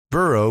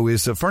Burrow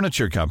is a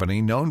furniture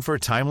company known for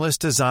timeless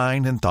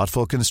design and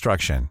thoughtful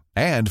construction,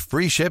 and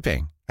free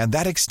shipping, and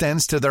that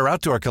extends to their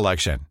outdoor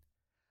collection.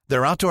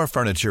 Their outdoor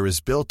furniture is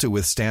built to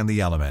withstand the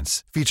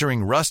elements,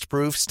 featuring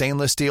rust-proof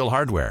stainless steel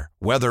hardware,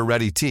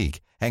 weather-ready teak,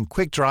 and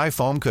quick-dry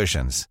foam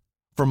cushions.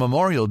 For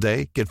Memorial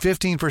Day, get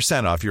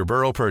 15% off your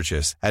Burrow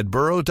purchase at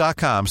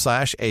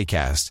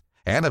burrow.com/ACAST,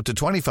 and up to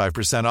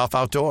 25% off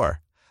outdoor.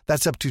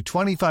 That's up to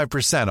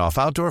 25% off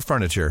outdoor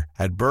furniture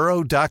at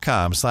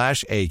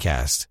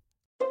burrow.com/ACAST.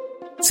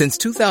 Since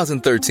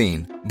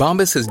 2013,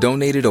 Bombas has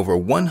donated over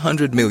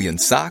 100 million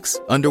socks,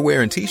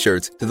 underwear, and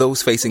T-shirts to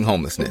those facing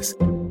homelessness.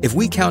 If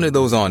we counted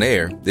those on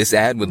air, this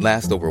ad would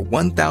last over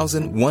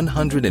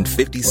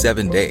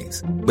 1,157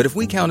 days. But if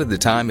we counted the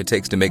time it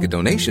takes to make a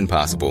donation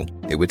possible,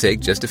 it would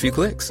take just a few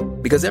clicks.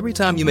 Because every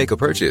time you make a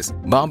purchase,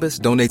 Bombas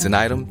donates an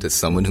item to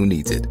someone who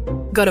needs it.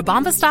 Go to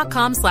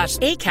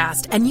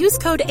bombas.com/ACAST and use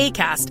code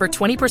ACAST for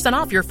 20%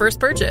 off your first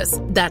purchase.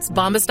 That's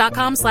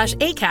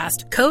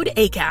bombas.com/ACAST, code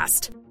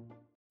ACAST.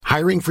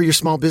 Hiring for your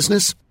small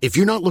business? If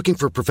you're not looking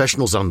for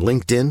professionals on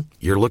LinkedIn,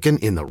 you're looking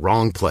in the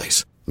wrong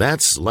place.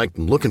 That's like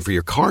looking for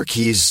your car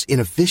keys in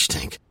a fish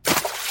tank.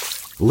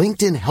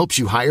 LinkedIn helps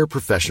you hire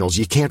professionals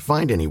you can't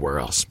find anywhere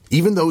else,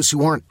 even those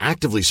who aren't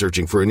actively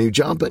searching for a new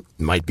job but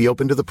might be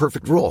open to the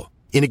perfect role.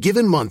 In a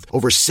given month,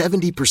 over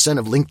 70%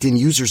 of LinkedIn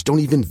users don't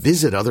even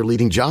visit other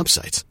leading job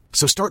sites.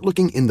 So start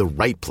looking in the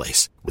right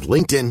place. With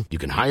LinkedIn, you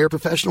can hire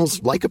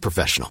professionals like a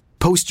professional.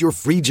 Post your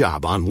free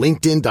job on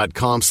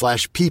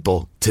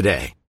linkedin.com/people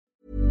today.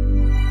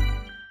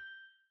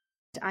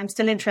 I'm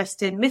still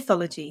interested in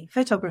mythology,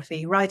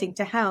 photography, riding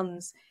to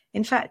hounds,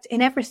 in fact,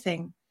 in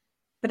everything.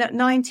 But at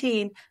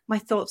 19, my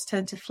thoughts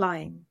turned to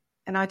flying,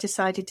 and I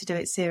decided to do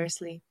it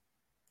seriously.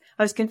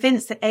 I was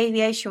convinced that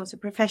aviation was a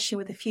profession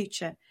with a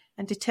future,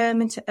 and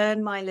determined to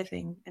earn my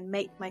living and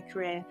make my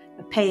career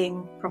a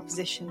paying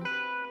proposition.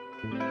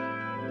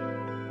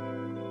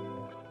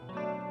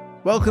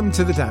 Welcome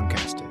to the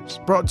Damcasters,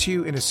 brought to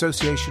you in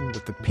association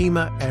with the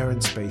Pima Air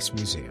and Space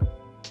Museum.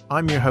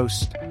 I'm your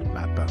host,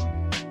 Matt Bone.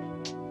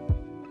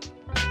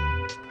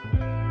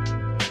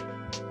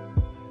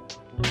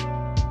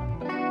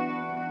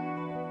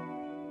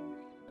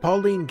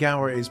 Pauline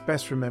Gower is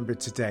best remembered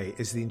today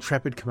as the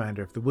intrepid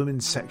commander of the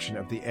women's section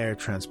of the Air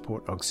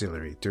Transport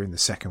Auxiliary during the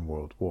Second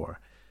World War.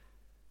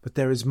 But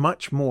there is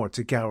much more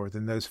to Gower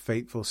than those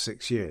fateful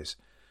 6 years.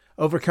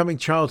 Overcoming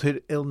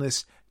childhood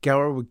illness,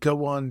 Gower would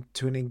go on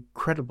to an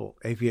incredible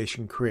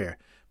aviation career,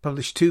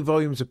 published 2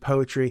 volumes of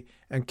poetry,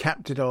 and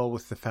capped it all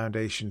with the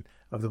foundation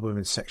of the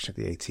women's section of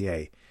the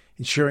ATA,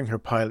 ensuring her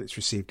pilots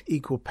received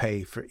equal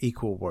pay for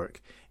equal work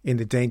in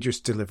the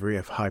dangerous delivery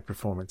of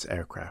high-performance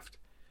aircraft.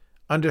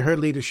 Under her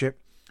leadership,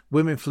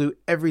 women flew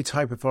every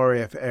type of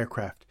RAF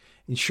aircraft,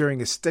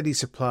 ensuring a steady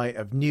supply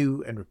of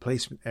new and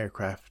replacement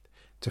aircraft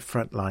to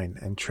frontline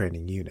and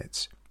training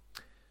units.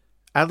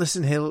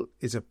 Alison Hill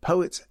is a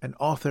poet and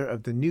author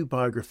of the new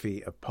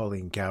biography of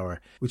Pauline Gower,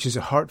 which is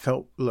a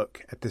heartfelt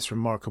look at this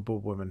remarkable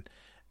woman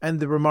and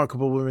the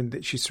remarkable women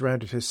that she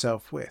surrounded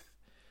herself with.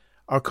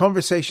 Our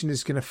conversation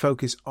is going to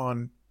focus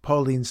on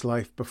Pauline's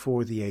life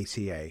before the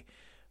ATA,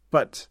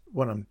 but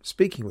when I'm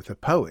speaking with a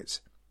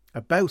poet,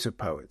 about a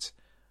poet,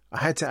 I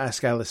had to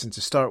ask Alison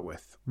to start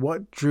with,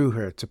 what drew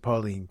her to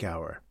Pauline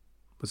Gower?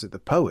 Was it the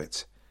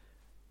poet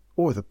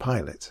or the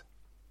pilot?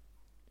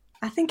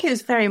 I think it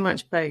was very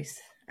much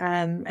both.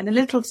 And a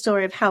little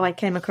story of how I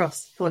came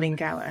across Pauline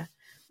Gower.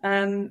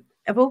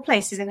 Of all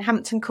places, in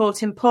Hampton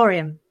Court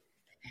Emporium,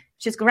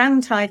 which is a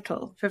grand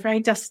title for a very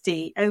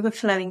dusty,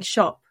 overflowing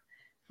shop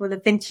full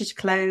of vintage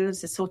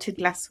clothes, assorted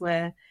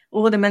glassware,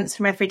 ornaments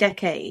from every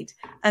decade.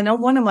 And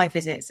on one of my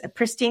visits, a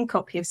pristine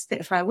copy of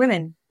Spitfire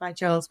Women by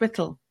Giles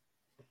Whittle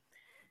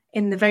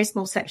in the very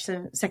small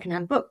section of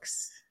secondhand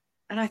books.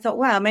 And I thought,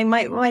 wow, I mean,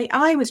 my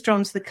eye was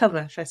drawn to the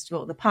cover, first of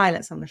all, the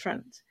pilots on the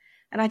front.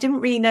 And I didn't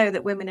really know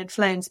that women had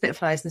flown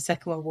Spitfires in the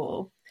Second World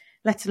War,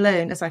 let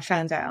alone, as I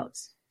found out,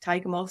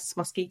 tiger moths,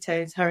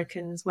 mosquitoes,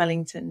 hurricanes,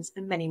 Wellingtons,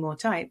 and many more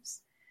types.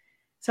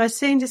 So I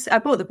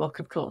bought the book,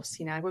 of course.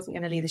 I wasn't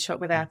going to leave the shop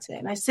without it.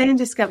 And I soon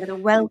discovered a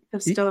wealth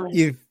of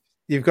stories.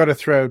 You've got to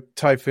throw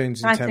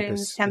Typhoons and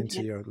Tempests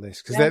into your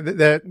list, because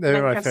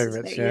they're my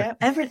favourites. Yeah,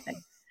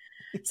 everything.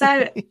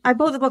 So I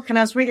bought the book, and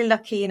I was really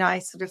lucky,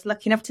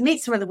 lucky enough to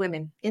meet some of the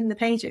women in the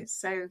pages.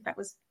 So that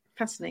was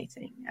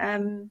fascinating.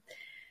 I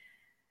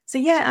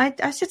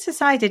just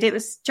decided it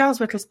was Giles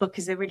Whittle's book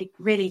is a really,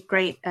 really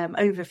great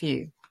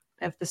overview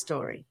of the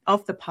story,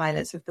 of the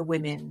pilots, of the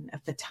women,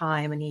 of the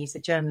time. And he's a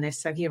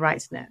journalist, so he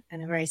writes in it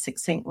in a very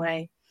succinct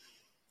way.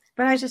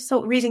 But I just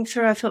thought, reading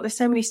through, I thought there's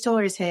so many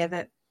stories here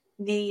that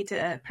need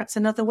perhaps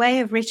another way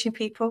of reaching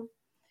people.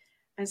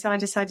 And so I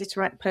decided to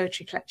write a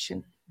poetry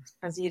collection,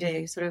 as you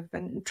do,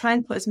 and try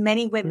and put as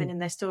many women in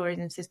their stories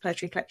into this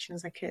poetry collection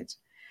as I could.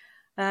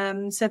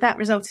 So that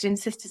resulted in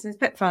Sisters and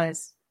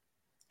Spitfires.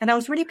 And I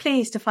was really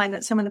pleased to find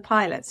that some of the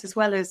pilots, as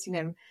well as,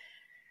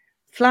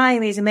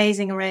 flying these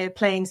amazing array of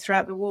planes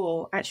throughout the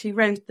war, actually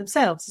wrote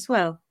themselves as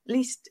well. At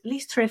least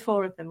 3 or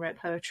 4 of them wrote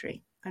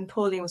poetry, and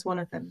Pauline was one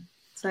of them.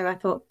 So I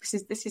thought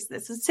there's a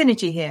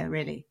synergy here,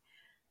 really.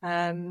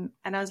 And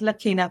I was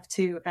lucky enough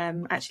to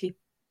actually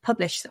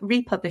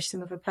republish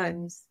some of her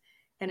poems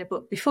in a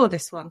book before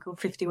this one called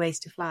 50 Ways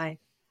to Fly.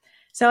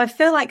 So I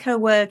feel like her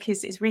work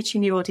is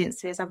reaching new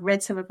audiences. I've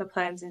read some of her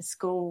poems in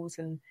schools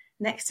and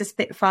next to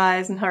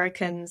Spitfires and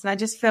Hurricanes. And I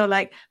just feel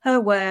like her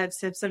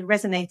words are sort of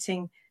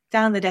resonating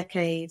down the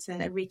decades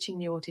and are reaching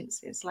new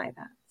audiences like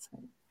that. So.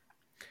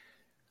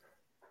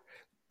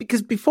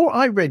 Because before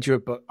I read your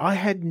book, I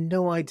had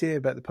no idea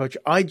about the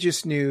poetry. I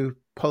just knew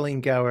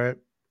Pauline Gower,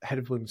 head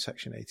of Women's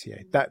Section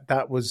 88.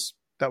 That was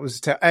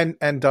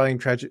and dying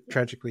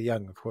tragically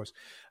young, of course.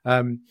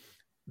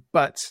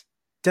 But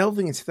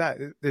delving into that,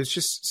 there's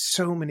just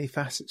so many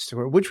facets to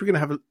her, which we're going to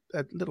have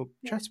a little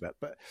chat about.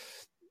 But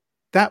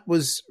that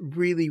was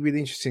really, really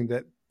interesting.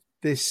 That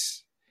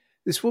this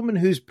woman,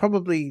 whose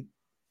probably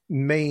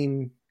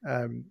main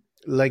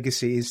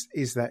legacy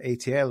is that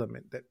 80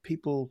 element, that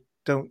people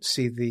don't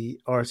see the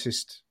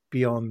artist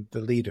beyond the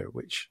leader,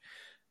 which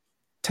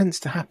tends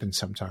to happen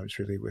sometimes,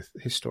 really, with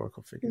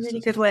historical figures. A really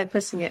good way of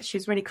putting it.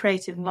 She's really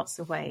creative in lots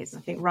of ways.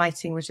 I think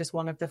writing was just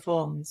one of the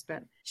forms,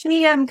 but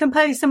she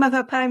composed some of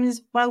her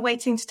poems while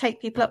waiting to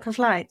take people up for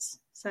flights.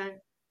 So,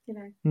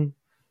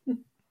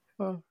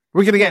 Well,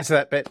 we're going to get to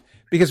that bit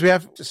because we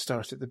have to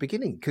start at the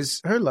beginning,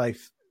 because her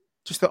life,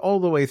 just all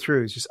the way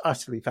through, is just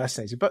utterly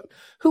fascinating. But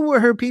who were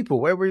her people?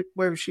 Where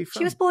was she from?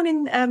 She was born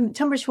in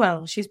Tunbridge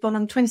Wells. She was born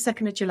on the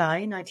 22nd of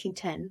July,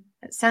 1910,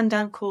 at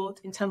Sandown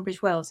Court in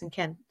Tunbridge Wells in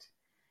Kent.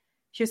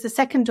 She was the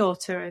second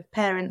daughter of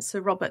parents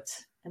Sir Robert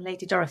and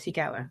Lady Dorothy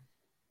Gower.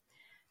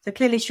 So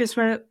clearly she was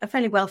from a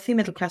fairly wealthy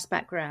middle-class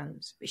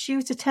background. But she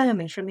was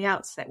determined from the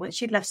outset, when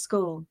she'd left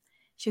school,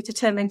 she was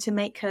determined to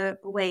make a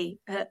way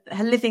of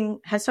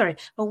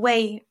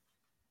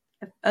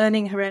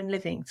earning her own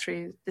living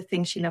through the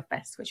thing she loved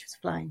best, which was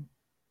flying.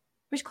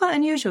 Which was quite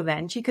unusual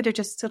then. She could have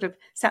just sort of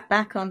sat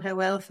back on her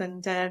wealth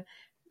and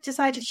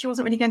decided she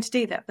wasn't really going to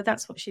do that, but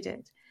that's what she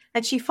did.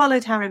 And she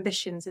followed her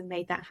ambitions and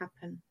made that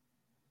happen.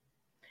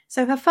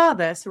 So her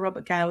father, Sir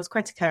Robert Gower, was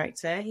quite a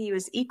character. He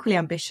was equally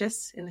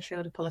ambitious in the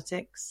field of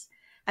politics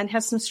and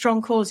had some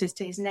strong causes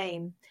to his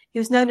name. He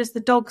was known as the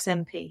Dogs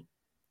MP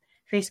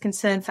for his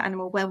concern for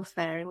animal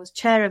welfare and was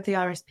chair of the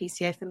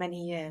RSPCA for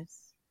many years.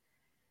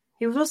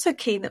 He was also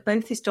keen that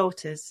both his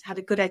daughters had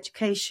a good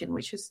education,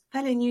 which was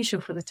fairly unusual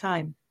for the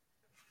time.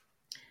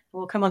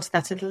 We'll come on to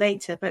that a little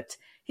later. But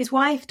his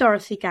wife,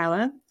 Dorothy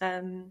Gower,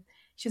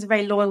 she was a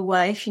very loyal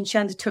wife, and she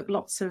undertook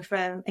lots of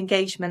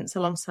engagements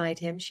alongside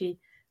him. She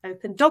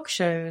opened dog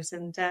shows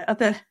and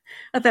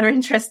other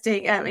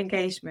interesting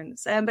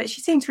engagements. But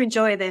she seemed to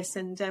enjoy this,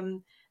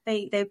 and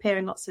they appear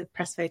in lots of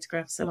press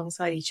photographs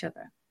alongside each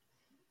other.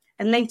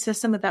 And later,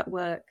 some of that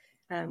work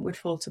would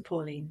fall to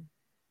Pauline.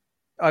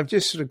 I've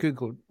just sort of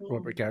Googled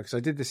Robert Gower because I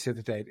did this the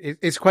other day.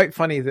 It's quite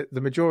funny that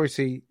the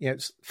majority,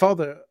 it's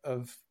father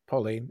of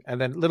Pauline,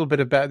 and then a little bit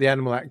about the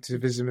animal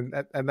activism,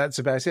 and that's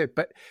about it.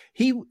 But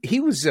he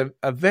was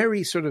a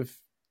very sort of,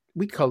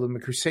 we'd call him a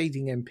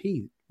crusading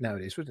MP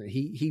nowadays, wouldn't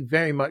he? He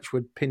very much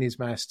would pin his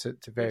mast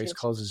to various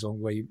causes along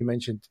the way. You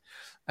mentioned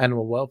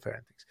animal welfare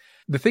and things.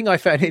 The thing I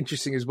found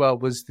interesting as well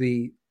was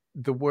the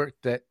work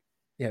that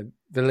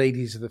the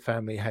ladies of the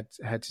family had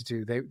to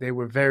do. They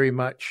were very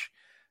much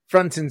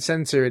front and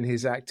center in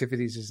his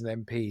activities as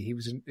an MP. He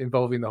was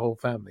involving the whole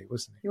family,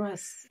 wasn't he? He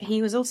was.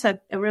 He was also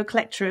a real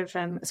collector of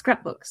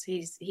scrapbooks.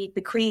 He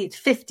bequeathed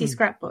 50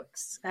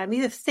 scrapbooks,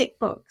 these are thick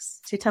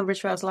books, to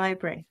Tunbridge Wells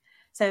Library.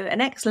 So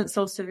an excellent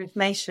source of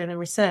information and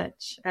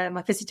research. I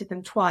visited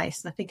them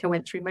twice, and I think I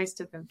went through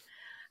most of them.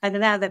 And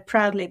now they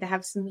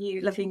have some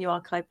lovely new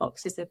archive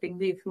boxes that have been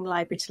moved from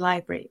library to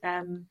library.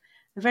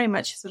 They very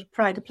much sort of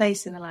pride a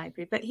place in the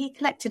library. But he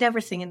collected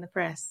everything in the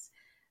press.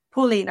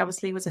 Pauline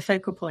obviously was a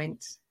focal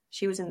point.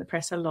 She was in the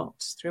press a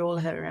lot through all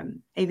her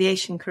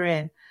aviation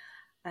career,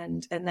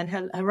 and then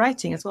her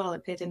writing as well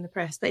appeared in the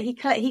press. But he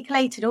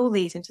collated all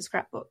these into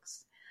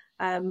scrapbooks,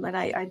 and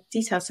I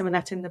detail some of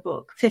that in the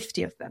book,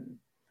 50 of them.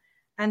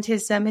 And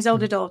his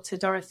older daughter,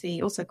 Dorothy,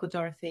 also called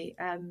Dorothy,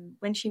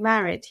 when she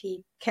married,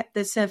 he kept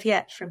the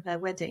serviette from her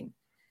wedding,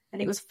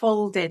 and it was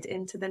folded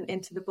into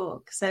the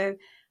book. So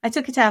I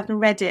took it out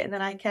and read it, and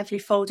then I carefully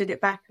folded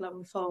it back along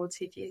the folds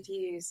he'd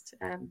used.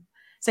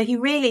 So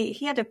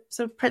he had a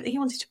sort of, he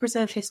wanted to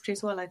preserve history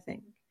as well, I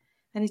think.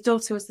 And his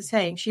daughter was the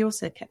same. She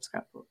also kept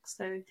scrapbooks.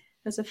 So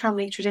there's a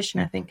family tradition,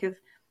 I think, of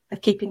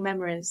keeping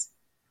memories.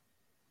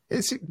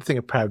 It's the thing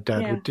a proud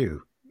dad would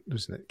do,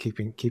 wasn't it?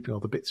 Keeping all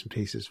the bits and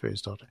pieces for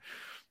his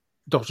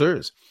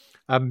daughters.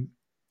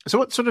 So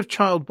what sort of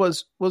child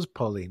was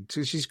Pauline?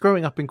 So she's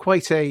growing up in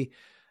quite an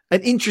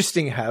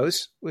interesting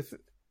house with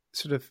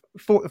sort of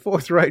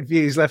forthright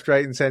views, left,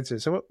 right, and centre.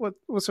 So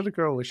what sort of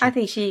girl was she? I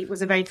think she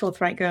was a very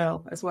forthright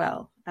girl as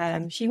well.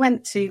 She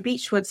went to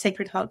Beechwood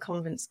Sacred Heart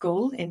Convent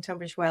School in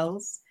Tunbridge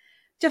Wells,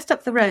 just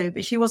up the road,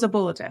 but she was a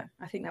boarder.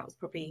 I think that was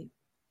probably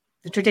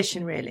the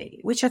tradition,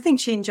 really, which I think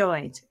she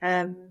enjoyed.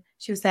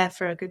 She was there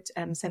for a good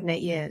 7-8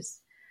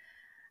 years.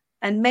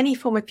 And many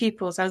former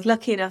pupils, I was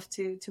lucky enough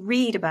to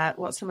read about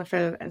what some of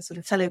her sort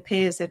of fellow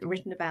peers had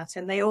written about,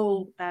 and they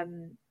all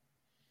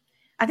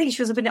I think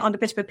she was on a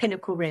bit of a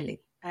pinnacle, really.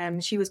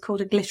 She was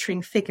called a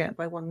glittering figure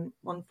by one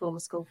former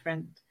school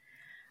friend.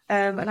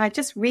 And I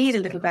just read a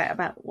little bit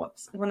about what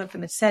one of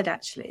them had said,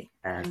 actually.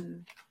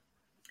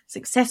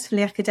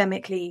 Successfully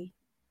academically,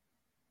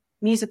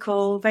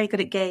 musical, very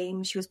good at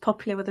games. She was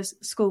popular with her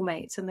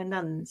schoolmates and the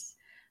nuns,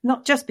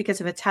 not just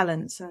because of her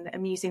talents and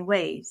amusing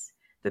ways,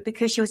 but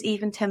because she was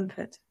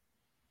even-tempered.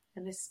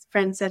 And this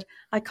friend said,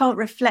 I can't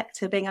reflect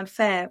her being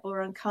unfair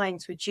or unkind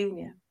to a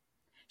junior.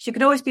 She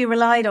could always be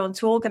relied on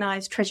to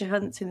organise treasure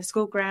hunts in the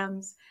school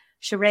grounds,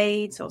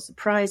 charades or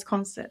surprise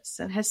concerts,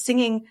 and her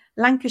singing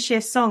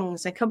Lancashire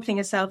songs, accompanying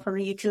herself on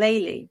the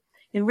ukulele,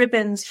 in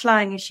ribbons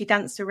flying as she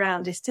danced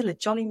around, is still a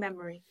jolly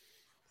memory.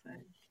 So.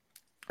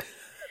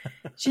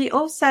 She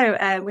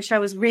also, which I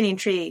was really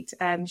intrigued,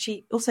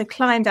 she also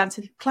climbed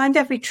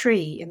every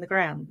tree in the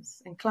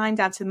grounds and climbed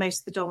out to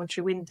most of the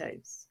dormitory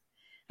windows.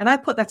 And I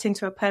put that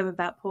into a poem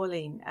about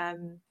Pauline.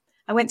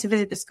 I went to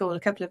visit the school a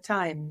couple of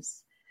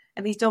times,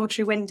 and these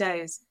dormitory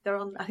windows, they're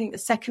on, I think, the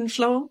second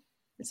floor.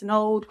 It's an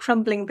old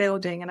crumbling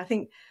building, and I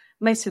think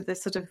most of the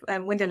sort of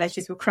window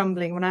ledges were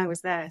crumbling when I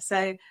was there.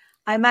 So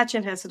I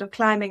imagine her sort of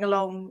climbing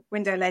along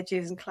window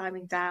ledges and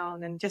climbing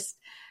down and just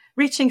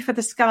reaching for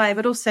the sky,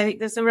 but also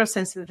there's a real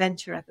sense of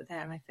adventure over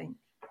there, I think,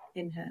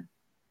 in her.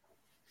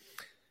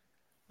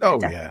 Oh,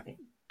 Definitely.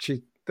 Yeah.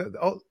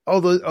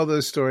 All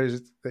those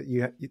stories that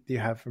you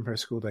have from her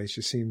school days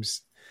just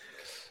seems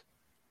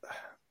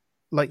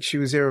like she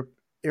was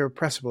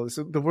irrepressible. It's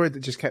the word that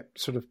just kept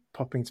sort of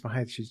popping to my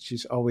head.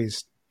 She's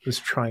always was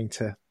trying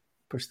to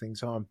push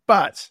things on,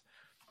 but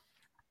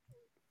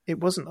it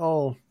wasn't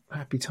all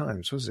happy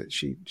times, was it?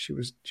 She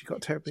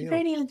got terribly ill. She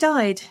very nearly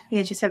died at the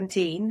age of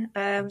 17. She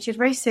had a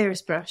very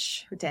serious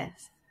brush with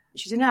death.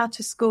 She was in and out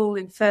of school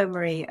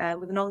infirmary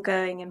with an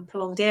ongoing and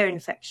prolonged ear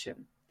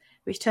infection,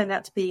 which turned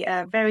out to be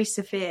very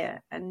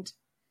severe and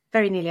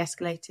very nearly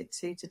escalated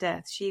to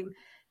death. She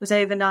was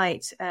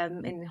overnight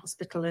in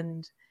hospital,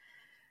 and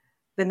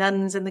the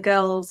nuns and the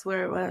girls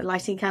were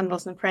lighting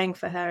candles and praying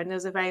for her, and there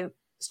was a very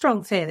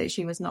strong fear that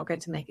she was not going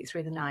to make it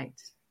through the night.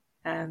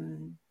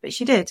 But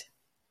she did.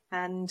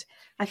 And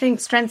I think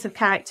strength of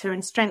character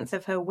and strength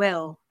of her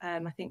will,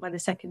 I think by the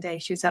second day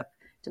she was up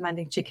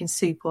demanding chicken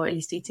soup, or at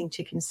least eating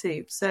chicken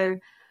soup. So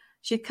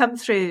she'd come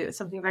through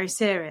something very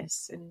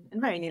serious and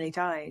very nearly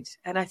died.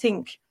 And I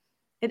think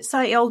it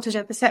slightly altered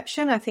her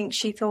perception. I think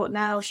she thought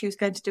now she was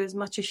going to do as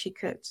much as she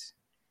could.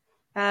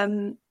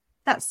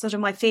 That's sort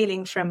of my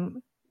feeling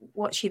from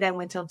what she then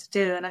went on to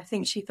do. And I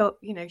think she thought,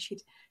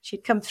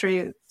 she'd come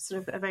through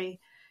sort of a very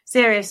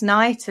serious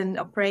night and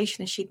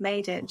operation, and she'd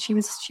made it, and she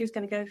was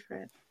going to go for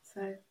it.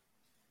 So,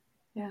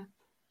 yeah.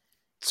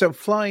 So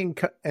flying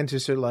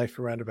enters her life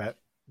around about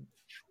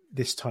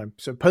this time.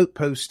 So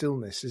post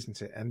stillness,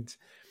 isn't it? And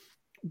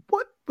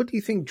what do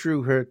you think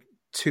drew her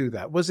to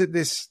that? Was it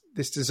this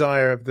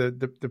desire of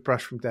the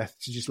brush from death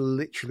to just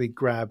literally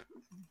grab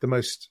the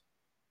most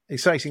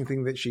exciting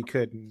thing that she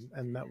could,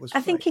 and that was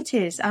flight? I think it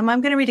is. I'm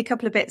going to read a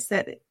couple of bits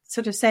that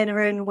sort of say in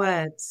her own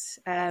words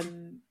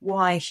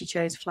why she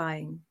chose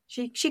flying.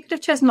 She could have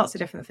chosen lots of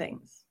different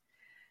things.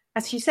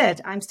 As she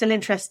said, I'm still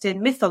interested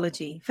in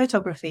mythology,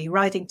 photography,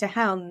 riding to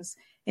hounds,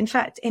 in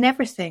fact, in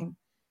everything.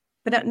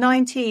 But at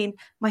 19,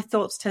 my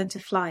thoughts turned to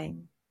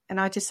flying,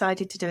 and I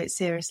decided to do it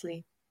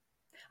seriously.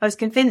 I was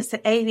convinced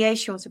that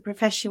aviation was a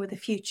profession with a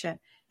future,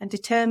 and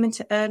determined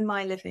to earn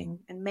my living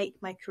and make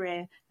my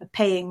career a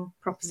paying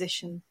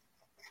proposition.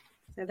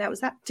 So that was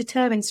that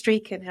determined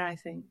streak in her, I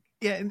think.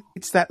 Yeah, and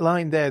it's that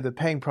line there, the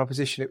paying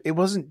proposition. It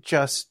wasn't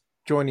just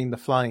joining the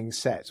flying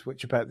set,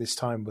 which about this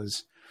time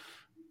was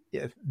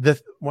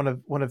one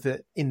of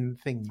the in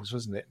things,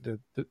 wasn't it?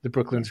 The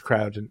Brooklands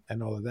crowd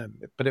and all of them.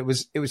 But it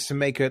was to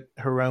make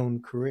her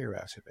own career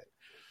out of it.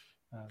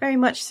 Very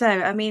much so.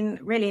 I mean,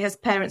 really, her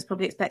parents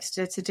probably expected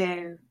her to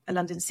do a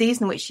London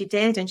season, which she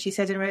did. And she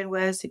said in her own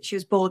words that she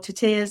was bored to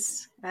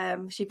tears. I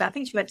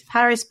think she went to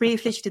Paris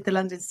briefly. She did the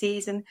London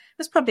season.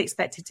 Was probably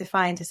expected to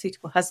find a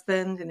suitable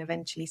husband and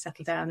eventually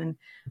settle down and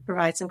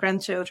provide some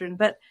grandchildren.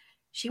 But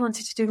she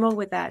wanted to do more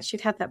with that.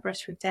 She'd had that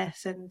brush with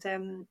death.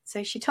 And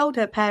so she told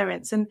her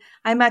parents, and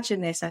I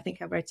imagine this, I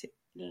think I wrote it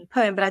in a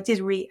poem, but I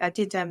did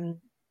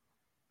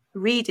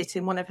read it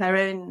in one of her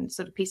own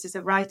sort of pieces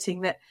of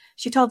writing, that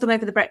she told them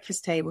over the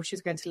breakfast table she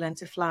was going to learn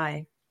to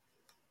fly.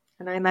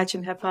 And I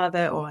imagine her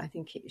father, or I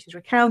think she's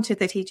recounted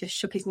that he just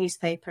shook his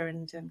newspaper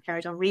and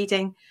carried on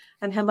reading.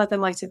 And her mother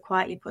might have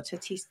quietly put her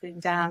teaspoon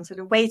down,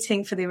 sort of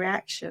waiting for the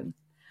reaction.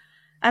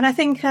 And I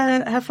think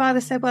her father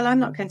said, well, I'm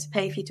not going to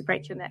pay for you to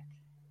break your neck.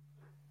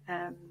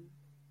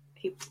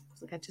 He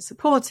wasn't going to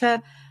support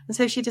her. And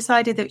so she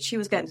decided that she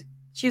was going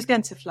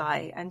to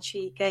fly, and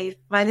she gave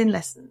violin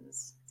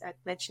lessons. I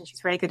mentioned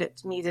she's very good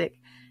at music.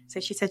 So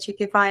she said she'd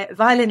give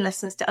violin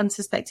lessons to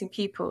unsuspecting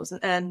pupils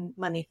and earn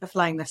money for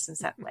flying lessons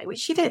that way, which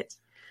she did.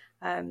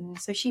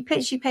 So she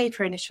paid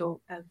for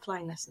initial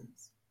flying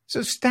lessons.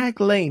 So Stag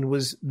Lane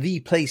was the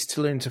place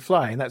to learn to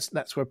fly, and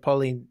that's where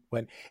Pauline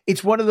went.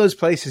 It's one of those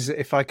places that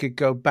if I could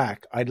go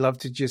back, I'd love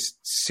to just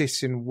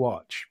sit and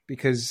watch,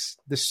 because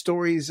the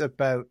stories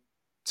about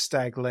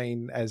Stag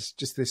Lane as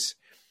just this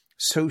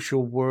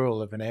social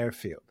whirl of an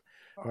airfield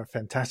are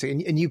fantastic.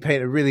 And you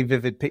paint a really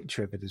vivid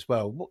picture of it as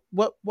well.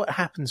 What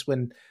happens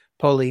when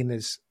Pauline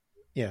is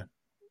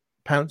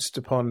pounced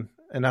upon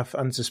enough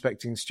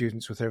unsuspecting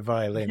students with her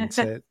violin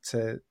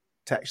to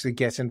actually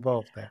get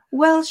involved there?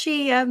 Well,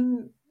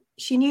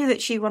 she knew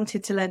that she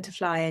wanted to learn to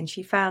fly, and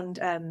she found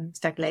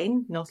Stag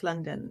Lane, North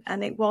London.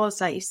 And it was,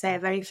 like you say, a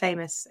very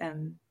famous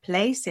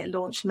place. It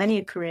launched many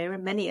a career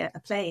and many a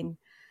plane.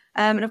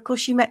 And of course,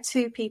 she met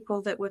two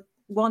people that were,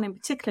 one in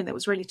particular that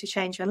was really to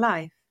change her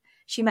life.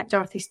 She met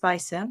Dorothy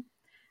Spicer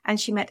and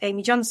she met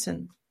Amy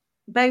Johnson.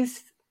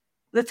 Both,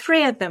 the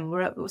three of them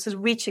were sort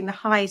of reaching the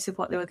height of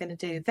what they were going to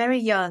do, very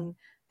young,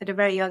 at a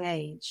very young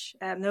age.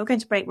 They were going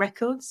to break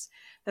records.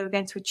 They were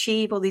going to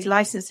achieve all these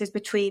licenses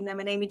between them.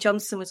 And Amy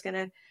Johnson was going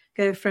to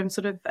go from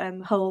sort of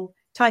whole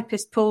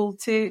typist pool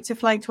to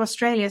flying to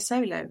Australia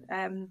solo.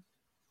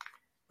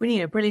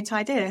 Really a brilliant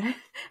idea.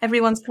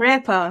 Everyone's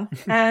career path.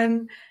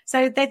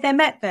 So they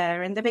met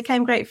there and they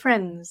became great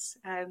friends.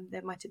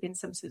 There might have been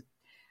some sort of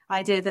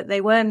idea that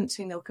they weren't,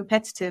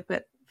 competitive,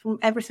 but from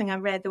everything I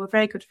read, they were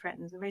very good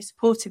friends and very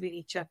supportive of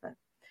each other.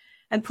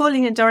 And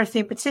Pauline and Dorothy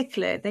in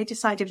particular, they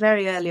decided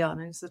very early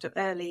on, in sort of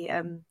early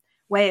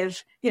way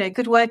of,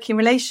 good working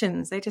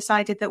relations. They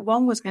decided that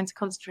one was going to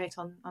concentrate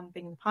on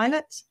being a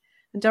pilot,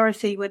 and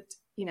Dorothy would,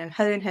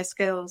 hone her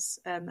skills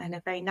and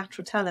her very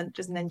natural talent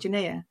as an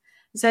engineer.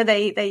 So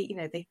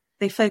they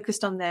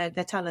focused on their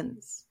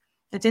talents.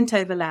 They didn't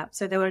overlap,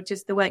 so they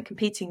weren't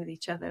competing with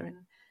each other,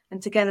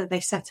 and together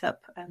they set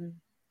up,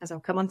 as I'll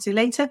come on to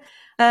later,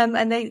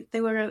 and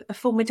they were a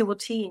formidable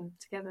team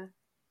together.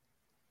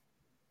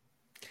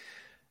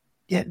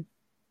 Yeah,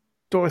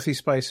 Dorothy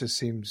Spicer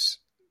seems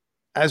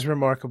as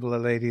remarkable a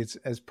lady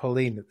as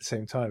Pauline at the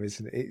same time,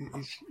 isn't it?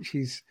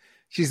 She's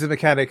the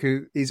mechanic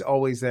who is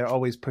always there,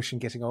 always pushing,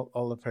 getting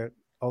all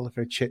of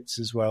her chits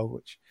as well,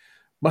 which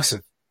must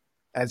have,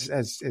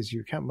 as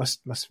you can,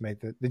 must have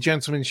made the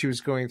gentleman she was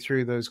going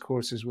through those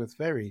courses with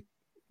very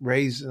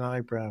raised an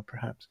eyebrow,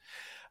 perhaps.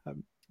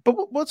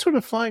 But what sort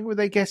of flying were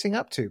they getting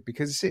up to?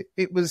 Because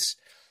it was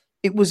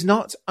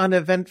not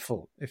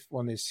uneventful, if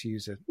one is to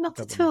use it. Not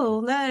at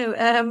all, no.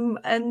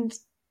 And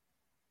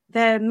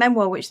their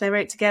memoir, which they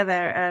wrote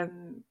together,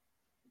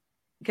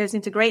 goes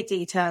into great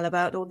detail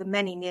about all the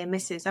many near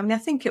misses. I mean, I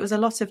think it was a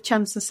lot of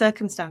chance and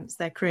circumstance,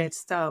 their career to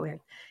start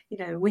with,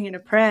 winging a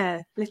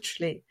prayer,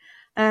 literally.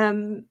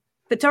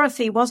 But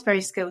Dorothy was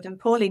very skilled, and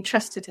Pauline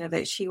trusted her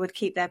that she would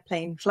keep their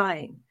plane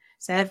flying.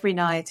 So every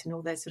night and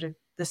all those sort of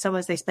the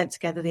summers they spent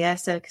together, the air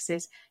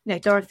circuses,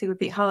 Dorothy would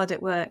be hard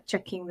at work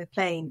checking the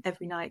plane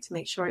every night to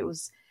make sure it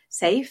was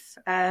safe.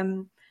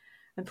 And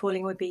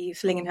Pauline would be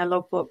filling in her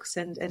logbooks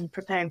and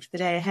preparing for the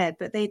day ahead.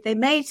 But they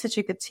made such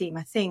a good team,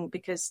 I think,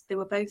 because they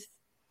were both,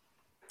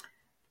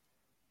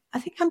 I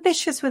think,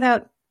 ambitious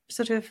without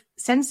sort of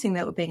sensing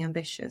they were being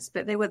ambitious.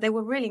 But they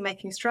were really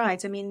making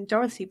strides. I mean,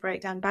 Dorothy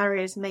broke down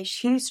barriers and made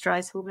huge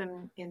strides for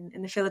women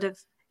in the field of,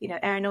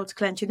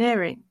 aeronautical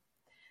engineering.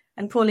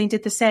 And Pauline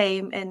did the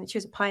same, and she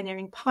was a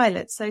pioneering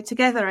pilot. So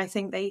together, I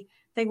think they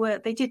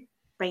did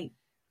break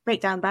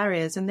down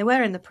barriers, and they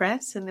were in the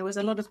press, and there was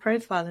a lot of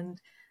profile,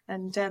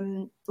 and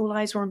all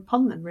eyes were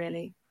upon them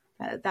really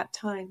at that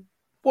time.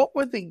 What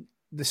were the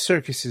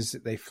circuses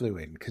that they flew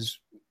in? Because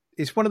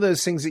it's one of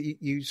those things that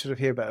you sort of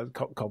hear about,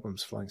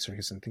 Cobham's Flying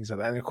Circus and things like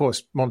that. And of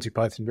course, Monty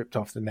Python ripped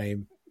off the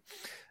name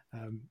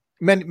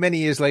many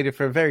years later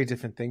for a very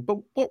different thing. But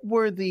what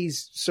were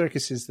these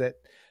circuses that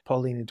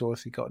Pauline and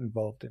Dorothy got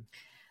involved in?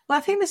 Well,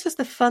 I think this was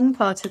the fun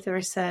part of the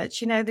research.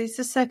 These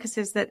are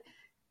circuses that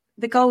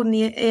the golden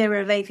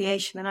era of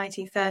aviation, the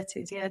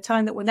 1930s, a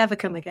time that will never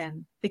come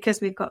again because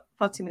we've got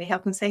far too many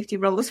health and safety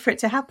rules for it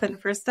to happen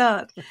for a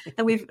start.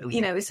 And we've,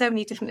 with so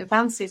many different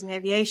advances in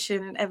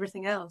aviation and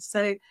everything else.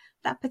 So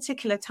that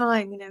particular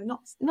time,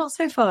 not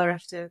so far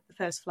after the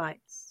first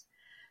flights,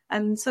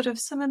 and sort of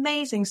some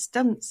amazing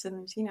stunts.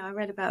 And, I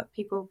read about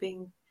people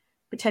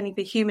pretending to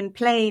be human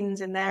planes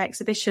in their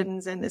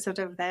exhibitions and sort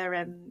of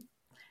their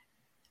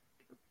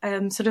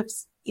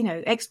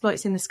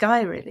exploits in the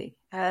sky, really.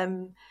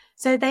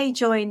 So they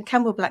joined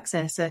Campbell Black's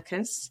Air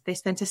Circus. They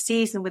spent a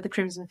season with the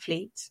Crimson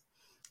Fleet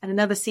and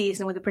another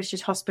season with the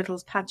British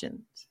Hospitals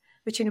pageant,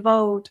 which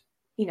involved,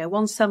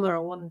 one summer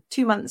or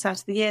 2 months out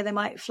of the year, they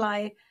might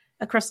fly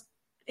across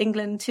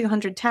England,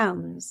 200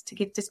 towns to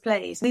give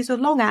displays. These were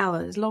long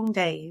hours, long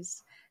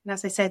days. And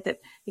as I said, that,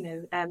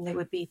 they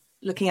would be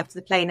looking after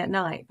the plane at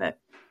night. But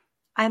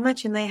I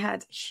imagine they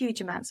had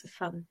huge amounts of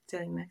fun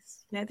doing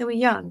this. They were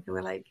young. They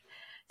were like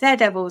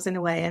daredevils in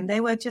a way, and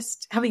they were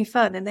just having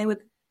fun. And they were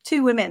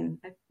two women,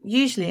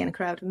 usually in a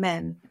crowd of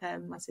men.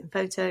 That's in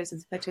photos,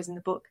 and photos in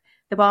the book.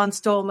 The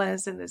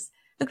Barnstormers, and there's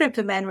a group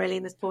of men, really,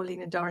 and there's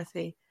Pauline and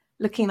Dorothy,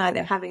 looking like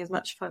they're having as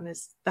much fun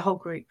as the whole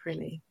group,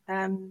 really.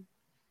 There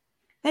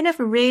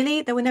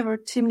were never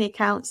too many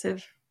accounts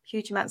of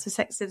huge amounts of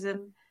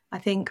sexism. I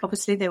think,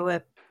 obviously, they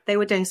were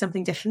doing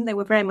something different. They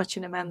were very much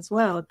in a man's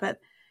world, but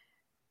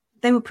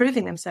they were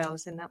proving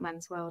themselves in that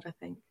man's world, I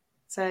think.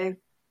 So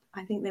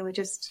I think they were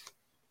just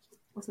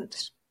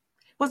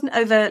wasn't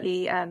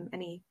overtly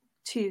any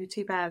too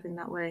bad in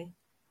that way.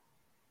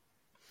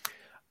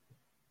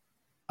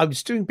 I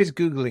was doing a bit of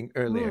Googling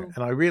earlier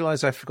and I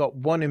realized I forgot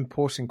one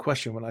important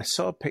question when I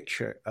saw a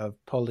picture of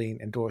Pauline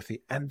and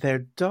Dorothy and their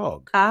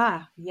dog.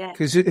 Ah, yeah.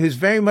 Because it was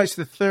very much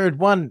the third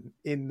one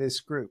in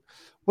this group.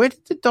 Where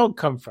did the dog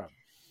come from?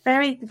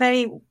 Very,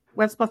 very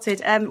well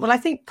spotted. Well, I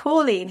think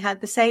Pauline had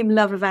the same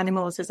love of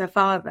animals as her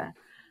father.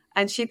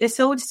 And this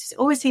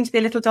always seemed to be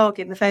a little dog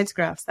in the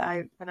photographs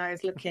when I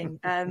was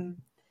looking.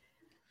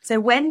 So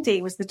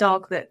Wendy was the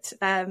dog that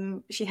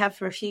she had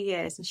for a few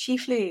years, and she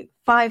flew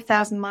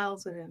 5,000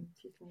 miles with him,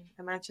 if you can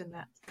imagine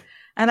that.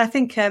 And I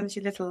think she's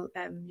a little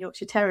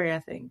Yorkshire Terrier, I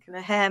think, and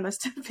her hair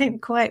must have been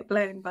quite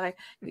blown by,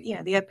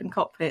 the open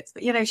cockpits.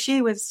 But,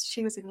 she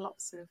was in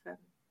lots of,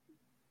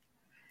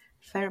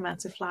 fair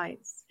amounts of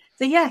flights.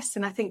 So, yes,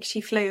 and I think she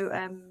flew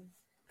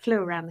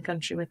around the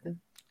country with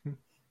them.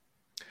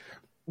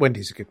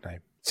 Wendy's a good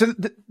name. So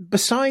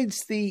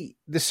besides the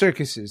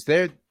circuses,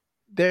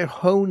 they're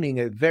honing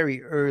a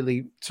very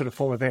early sort of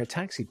form of air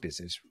taxi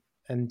business.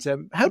 And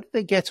how did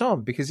they get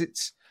on? Because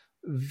it's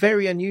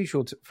very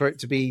unusual for it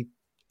to be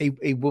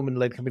a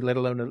woman-led company, let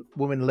alone a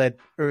woman-led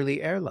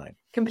early airline.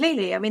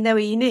 Completely. I mean, they were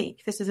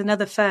unique. This is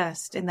another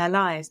first in their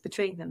lives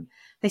between them.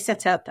 They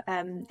set up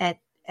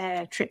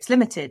Air Trips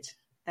Limited,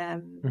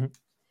 and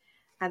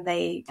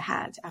they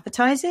had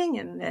advertising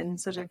and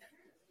sort of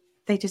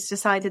they just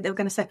decided they were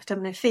going to set up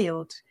in a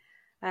field.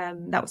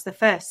 That was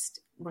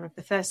one of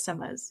the first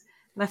summers.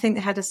 And I think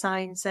they had a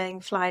sign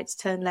saying flights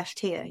turn left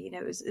here.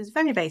 It was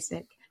very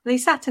basic. They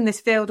sat in this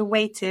field and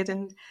waited,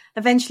 and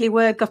eventually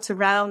word got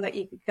around that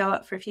you could go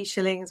up for a few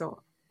shillings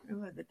or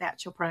the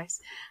actual price.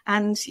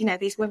 And,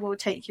 these women would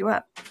take you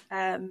up.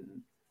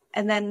 And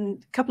then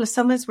a couple of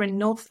summers were in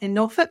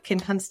Norfolk, in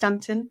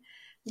Hunstanton.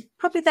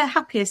 Probably their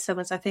happiest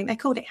summers, I think. They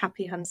called it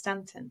Happy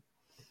Hunstanton.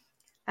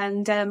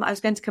 And I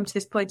was going to come to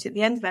this point at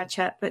the end of our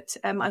chat, but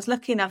I was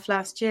lucky enough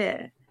last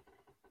year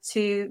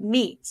to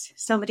meet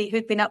somebody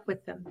who'd been up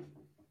with them.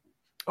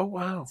 Oh,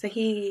 wow. So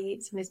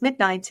he's in his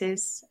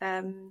mid-90s,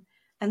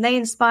 and they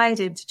inspired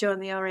him to join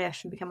the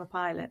RAF and become a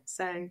pilot.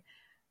 So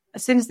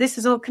as soon as this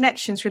is all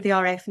connections through the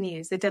RAF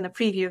News, they'd done a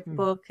preview of the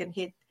book, and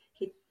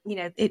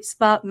it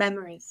sparked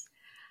memories.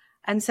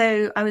 And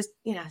so I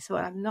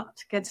thought I'm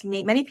not going to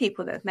meet many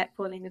people that have met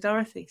Pauline and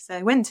Dorothy. So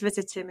I went to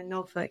visit him in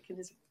Norfolk. It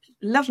was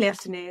a lovely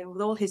afternoon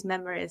with all his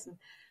memories and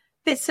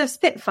bits of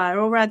Spitfire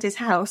all around his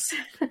house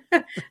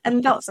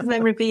and lots of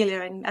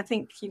memorabilia. And I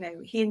think,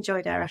 he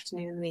enjoyed our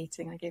afternoon in the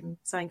meeting. I gave him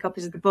signed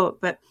copies of the book.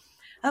 But,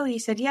 he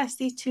said, yes,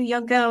 these two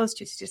young girls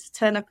just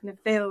turn up in the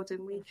field.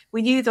 And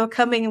we knew they were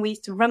coming, and we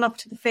used to run up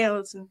to the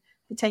fields and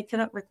be taken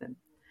up with them.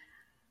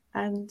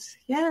 And,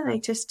 they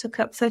just took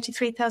up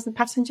 33,000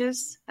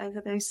 passengers over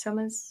those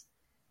summers.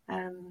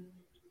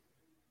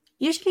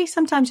 Usually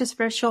sometimes just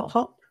for a short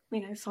hop,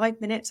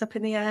 5 minutes up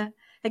in the air.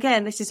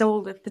 Again, this is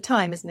all of the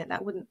time, isn't it?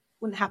 That wouldn't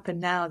happen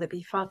now. There'd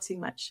be far too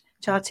much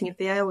charting of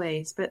the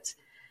airways. But,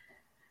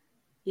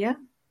 they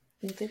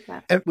did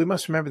that. And we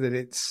must remember that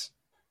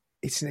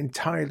it's an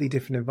entirely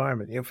different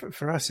environment.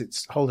 For us,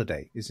 it's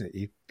holiday, isn't it?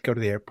 You go to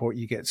the airport,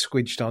 you get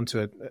squidged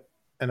onto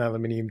an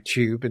aluminium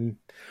tube, and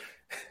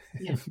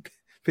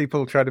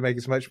people try to make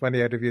as much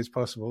money out of you as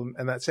possible,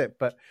 and that's it.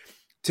 But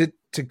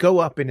to go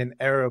up in an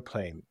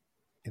aeroplane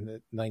in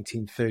the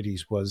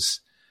 1930s was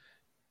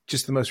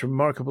just the most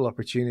remarkable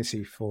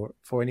opportunity for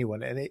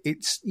anyone. And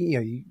it's,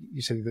 you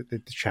said that the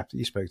chap that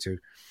you spoke to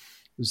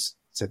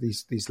said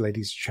these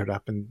ladies showed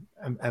up and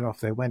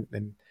off they went.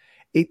 And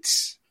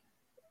it's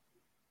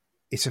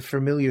a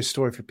familiar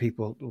story for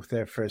people with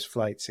their first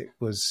flights. It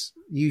was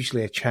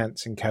usually a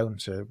chance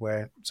encounter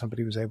where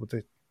somebody was able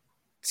to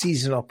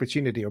seize an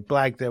opportunity or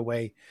blag their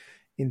way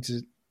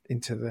into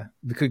the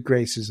good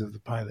graces of the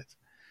pilot.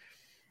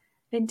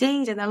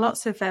 Indeed, and there are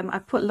lots of I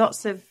put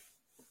lots of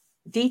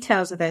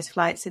details of those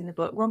flights in the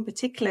book. One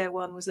particular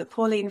one was that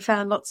Pauline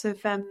found lots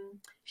of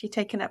she'd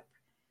taken up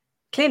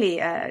clearly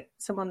a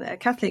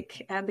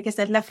Catholic because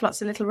they'd left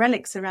lots of little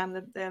relics around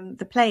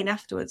the plane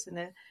afterwards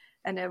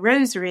and a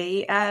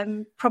rosary,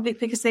 probably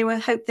because they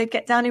hoped they'd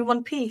get down in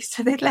one piece,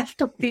 so they'd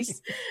left up these.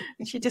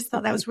 And she just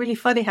thought that was really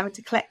funny having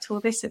to collect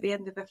all this at the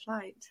end of a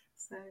flight.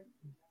 So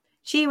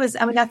she was,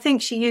 I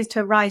think she used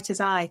her writer's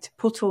eye to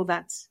put all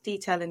that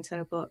detail into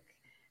her book.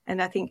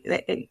 And I think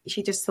that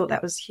she just thought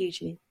that was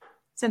hugely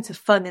sense of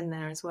fun in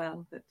there as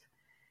well. That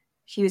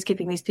she was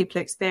giving these people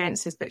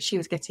experiences, but she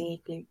was getting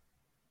equally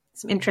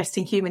some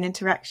interesting human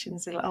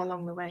interactions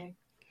along the way.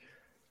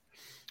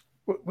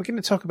 We're going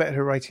to talk about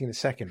her writing in a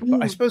second,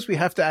 but I suppose we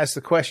have to ask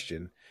the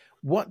question,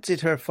 what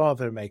did her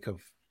father make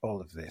of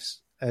all of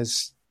this?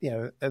 As,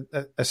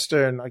 a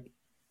stern,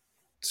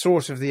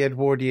 sort of the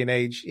Edwardian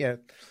age,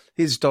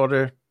 his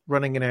daughter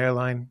running an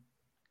airline,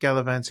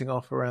 gallivanting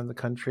off around the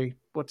country.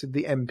 What did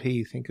the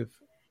MP think of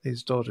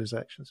his daughter's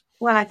actions?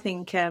 Well, I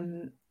think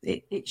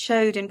it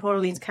showed in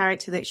Pauline's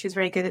character that she was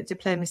very good at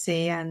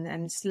diplomacy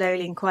and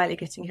slowly and quietly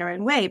getting her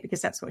own way,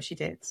 because that's what she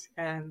did.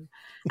 And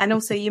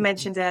also, you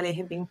mentioned earlier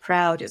him being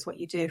proud. It's what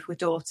you do with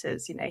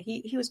daughters.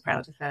 He was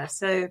proud of her.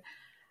 So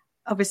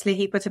obviously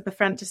he put up a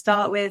front to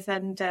start with,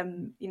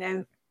 and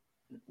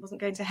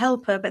wasn't going to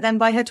help her. But then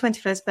by her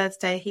 21st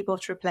birthday, he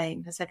bought her a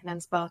plane, a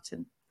second-hand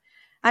Spartan.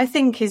 I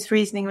think his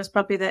reasoning was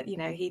probably that,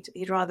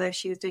 he'd rather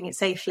she was doing it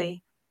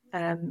safely,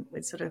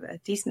 with sort of a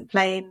decent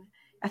plane.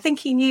 I think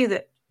he knew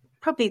that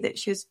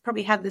she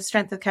probably had the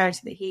strength of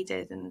character that he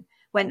did and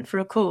went for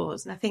a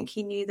cause. And I think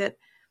he knew that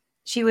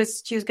she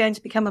was going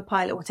to become a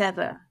pilot,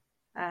 whatever.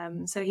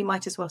 So he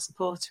might as well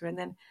support her. And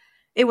then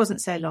it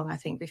wasn't so long, I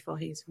think, before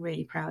he was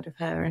really proud of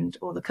her, and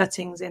all the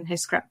cuttings in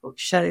his scrapbook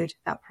showed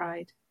that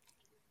pride.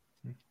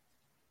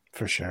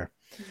 For sure.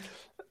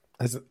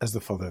 As the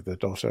father of the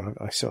daughter,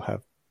 I still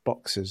have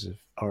boxes of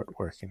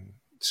artwork and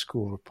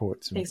school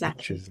reports and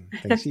pictures and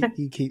things.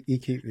 You keep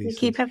these. You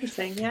keep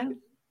everything, yeah.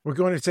 We're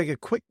going to take a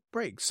quick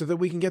break so that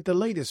we can get the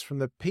latest from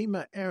the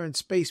Pima Air and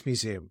Space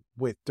Museum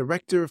with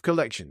Director of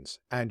Collections,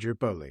 Andrew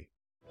Bowley.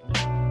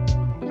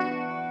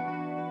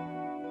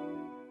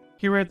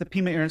 Here at the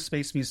Pima Air and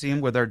Space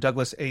Museum with our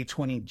Douglas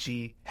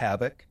A-20G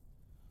Havoc.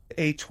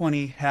 The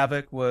A-20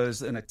 Havoc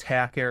was an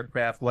attack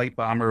aircraft light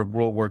bomber of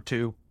World War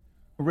II,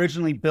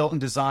 originally built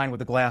and designed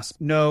with a glass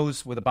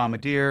nose with a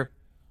bombardier.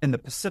 In the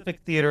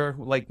Pacific Theater,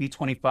 like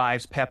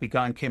B-25s, Pappy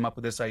Gunn came up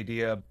with this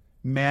idea of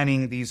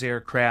manning these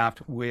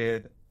aircraft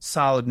with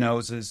solid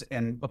noses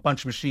and a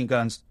bunch of machine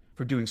guns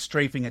for doing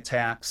strafing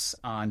attacks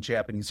on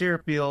Japanese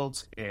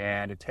airfields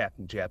and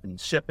attacking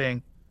Japanese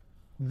shipping.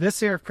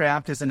 This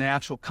aircraft is an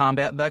actual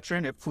combat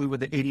veteran. It flew with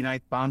the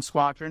 89th Bomb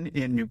Squadron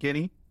in New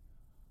Guinea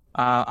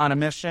on a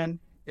mission.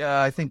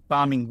 I think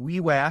bombing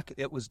Wewak.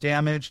 It was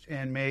damaged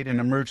and made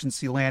an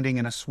emergency landing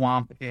in a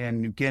swamp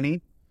in New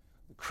Guinea.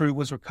 The crew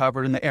was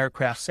recovered, and the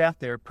aircraft sat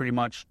there pretty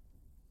much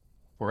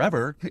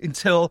forever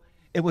until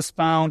it was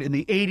found in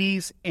the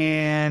 80s,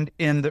 and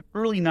in the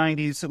early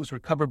 90s, it was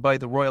recovered by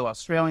the Royal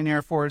Australian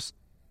Air Force.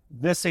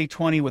 This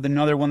A-20 with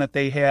another one that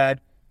they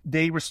had,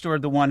 they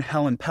restored the one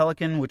Helen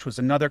Pelican, which was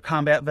another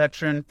combat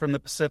veteran from the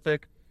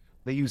Pacific.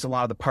 They used a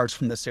lot of the parts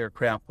from this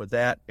aircraft for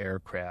that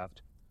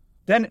aircraft.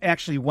 Then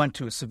actually went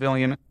to a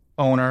civilian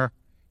owner,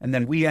 and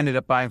then we ended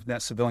up buying from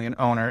that civilian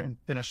owner and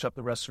finished up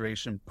the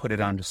restoration, put it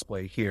on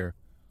display here.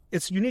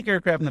 It's a unique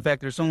aircraft in the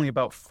fact there's only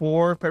about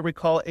 4, if I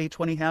recall,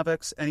 A-20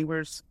 Havocs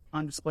anywhere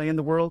on display in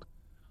the world,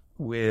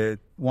 with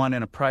one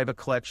in a private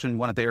collection,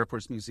 one at the Air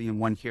Force Museum,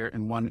 one here,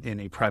 and one in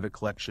a private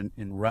collection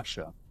in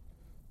Russia.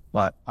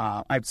 But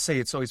I'd say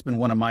it's always been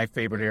one of my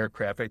favorite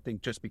aircraft, I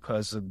think just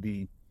because of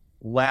the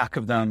lack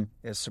of them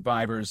as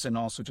survivors, and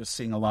also just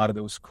seeing a lot of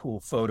those cool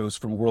photos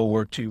from World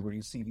War II where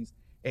you see these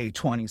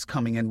A-20s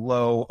coming in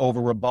low over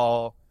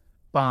Rabaul,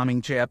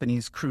 bombing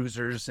Japanese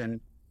cruisers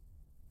and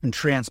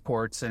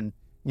transports, and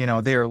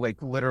they're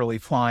like literally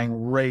flying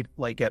right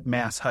like at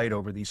mass height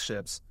over these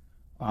ships.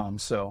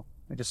 So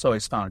I just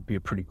always found it to be a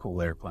pretty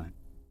cool airplane.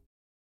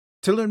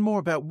 To learn more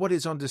about what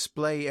is on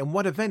display and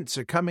what events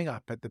are coming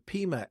up at the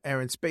Pima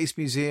Air and Space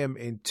Museum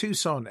in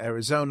Tucson,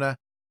 Arizona,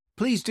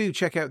 please do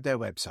check out their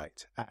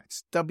website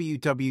at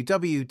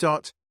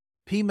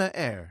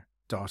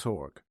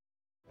www.pimaair.org.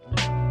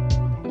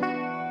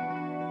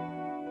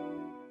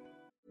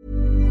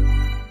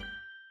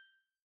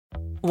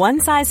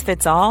 One size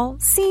fits all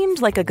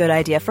seemed like a good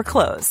idea for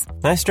clothes.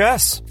 Nice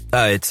dress.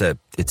 It's a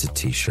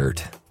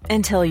t-shirt.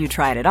 Until you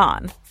tried it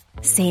on.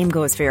 Same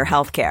goes for your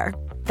healthcare.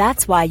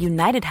 That's why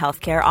United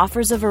Healthcare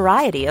offers a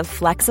variety of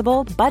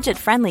flexible,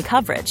 budget-friendly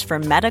coverage for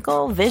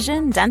medical,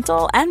 vision,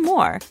 dental, and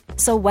more.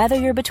 So whether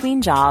you're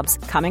between jobs,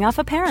 coming off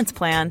a parent's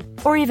plan,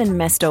 or even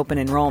missed open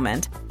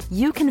enrollment,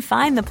 you can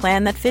find the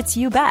plan that fits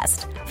you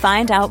best.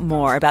 Find out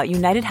more about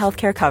United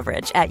Healthcare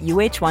coverage at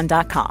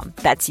uh1.com.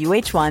 That's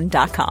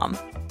uh1.com.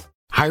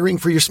 Hiring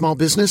for your small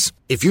business?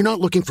 If you're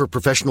not looking for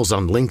professionals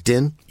on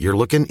LinkedIn, you're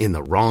looking in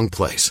the wrong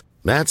place.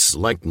 That's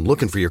like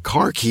looking for your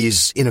car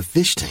keys in a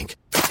fish tank.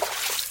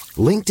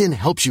 LinkedIn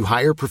helps you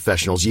hire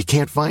professionals you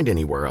can't find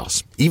anywhere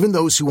else, even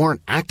those who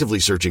aren't actively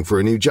searching for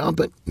a new job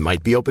but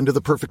might be open to the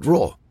perfect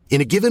role.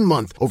 In a given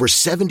month, over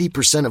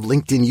 70% of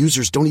LinkedIn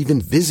users don't even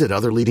visit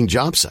other leading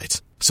job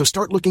sites. So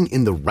start looking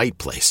in the right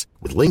place.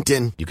 With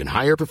LinkedIn, you can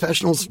hire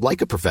professionals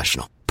like a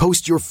professional.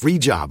 Post your free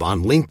job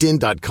on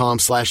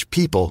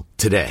linkedin.com/people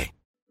today.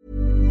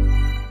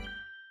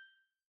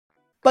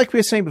 Like we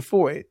were saying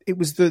before, it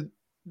was the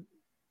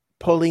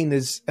Pauline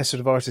as sort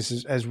of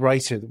artist, as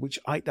writer, which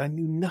I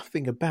knew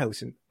nothing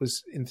about, and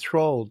was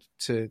enthralled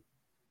to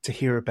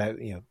hear about,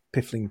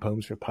 piffling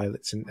poems for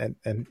pilots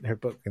and her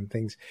book and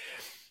things.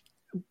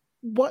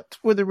 What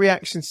were the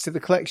reactions to the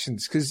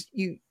collections? Because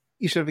you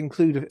sort of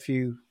include a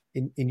few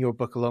in your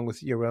book along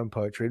with your own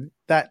poetry.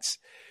 That's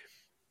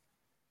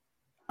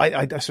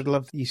I sort of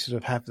love that you sort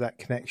of have that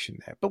connection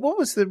there. But what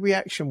was the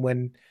reaction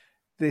when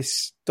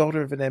this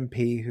daughter of an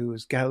MP who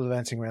was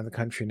gallivanting around the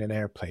country in an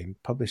airplane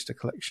published a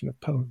collection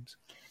of poems?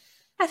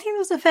 I think there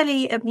was a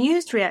fairly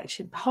amused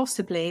reaction,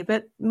 possibly,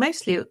 but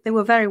mostly they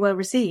were very well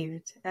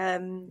received.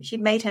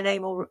 She'd made her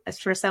name for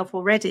herself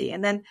already,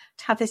 and then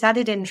to have this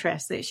added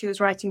interest that she was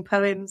writing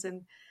poems,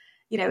 and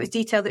it was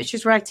detailed that she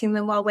was writing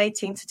them while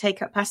waiting to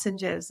take up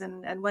passengers.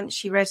 And once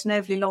she wrote an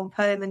overly long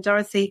poem, and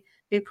Dorothy,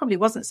 who probably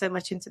wasn't so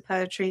much into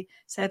poetry,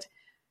 said,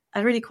 I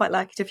really quite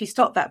like it if you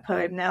stop that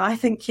poem now. I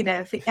think,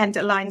 if it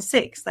ended at line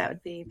 6, that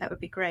would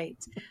be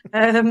great.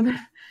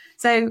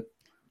 So,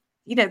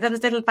 there was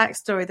a little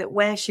backstory that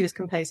where she was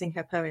composing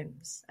her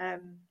poems.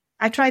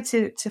 I tried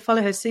to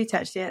follow her suit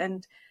actually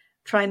and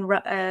try and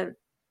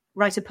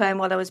write a poem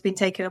while I was being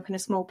taken up in a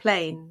small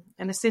plane.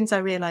 And as soon as I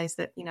realised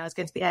that, I was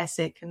going to be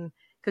airsick and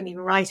couldn't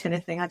even write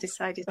anything, I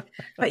decided.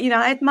 But,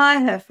 I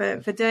admire her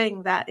for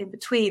doing that in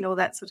between all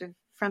that sort of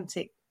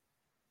frantic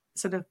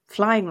sort of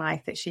flying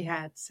life that she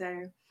had.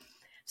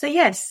 So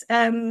yes,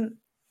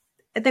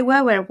 they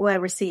were well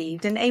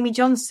received. And Amy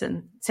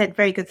Johnson said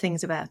very good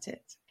things about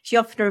it. She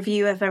offered a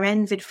review of her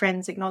envied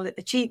friends'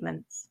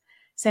 achievements,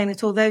 saying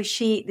that although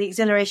the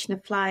exhilaration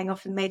of flying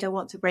often made her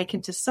want to break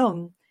into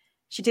song,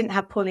 she didn't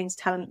have Pauline's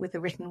talent with the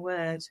written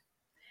word.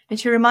 And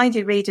she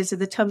reminded readers of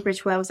the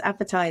Tunbridge Wells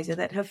Advertiser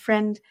that her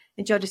friend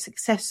enjoyed a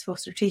successful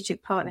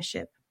strategic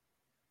partnership.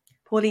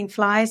 Pauline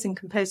flies and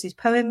composes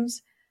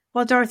poems,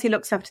 while Dorothy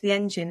looks after the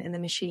engine in the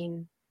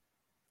machine.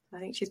 I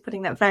think she's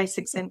putting that very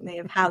succinctly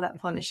of how that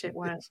partnership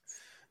works.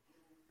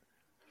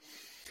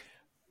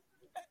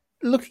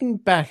 Looking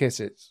back at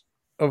it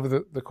over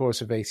the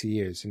course of 80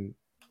 years and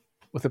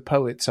with a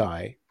poet's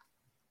eye,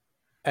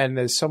 and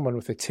there's someone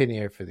with a tin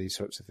ear for these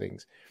sorts of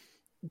things,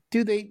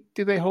 do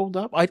they hold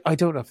up? I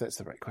don't know if that's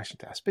the right question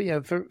to ask,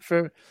 but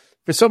for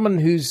someone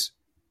who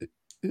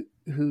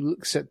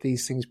looks at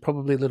these things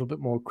probably a little bit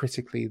more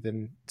critically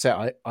than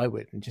say I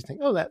would, and just think,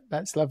 oh,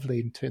 that's lovely,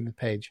 and turn the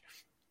page.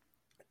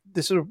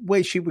 The sort of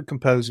way she would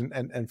compose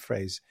and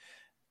phrase,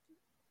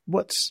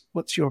 what's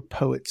your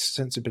poet's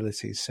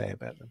sensibilities say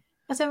about them?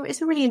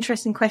 It's a really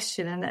interesting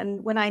question.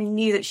 And when I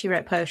knew that she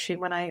wrote poetry,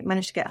 when I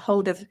managed to get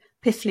hold of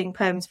piffling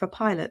poems for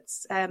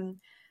pilots, I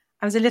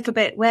was a little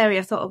bit wary.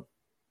 I thought,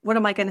 what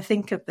am I going to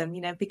think of them?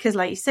 Because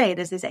like you say,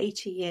 there's this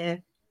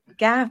 80-year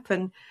gap,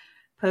 and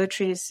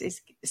poetry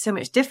is so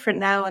much different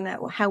now, and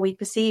how we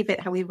perceive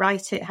it, how we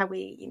write it, how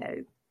we,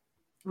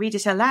 read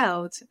it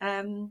aloud.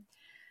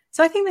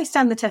 So I think they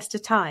stand the test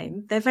of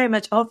time. They're very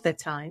much of their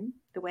time,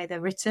 the way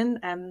they're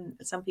written.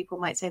 Some people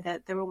might say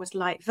that they're almost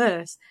light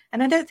verse.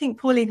 And I don't think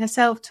Pauline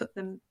herself took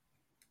them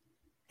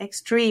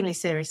extremely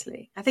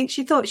seriously. I think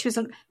she thought she was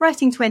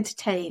writing to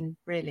entertain,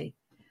 really.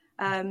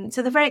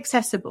 So they're very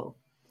accessible.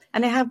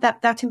 And they have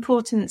that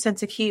important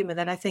sense of humour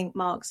that I think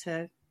marks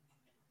her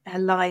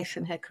life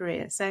and her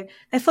career. So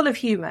they're full of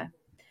humour.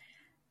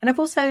 And I've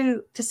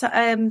also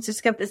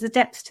discovered there's a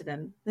depth to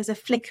them. There's a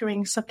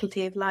flickering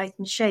subtlety of light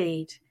and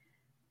shade,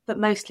 but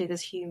mostly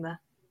there's humour.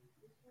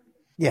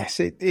 Yes,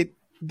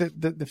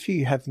 the few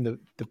you have in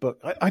the book,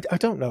 I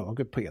don't know. I'm going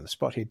to put you on the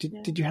spot here.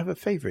 Did you have a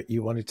favourite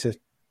you wanted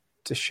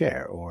to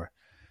share, or?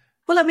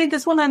 Well, I mean,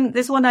 there's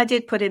one I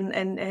did put in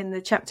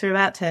the chapter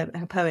about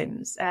her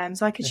poems,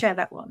 so I could share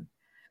that one.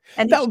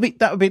 And that would be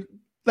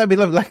lovely.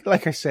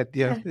 Like I said,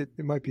 it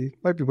might be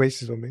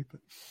wasted on me,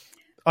 but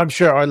I'm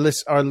sure our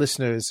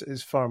listener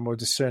is far more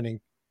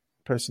discerning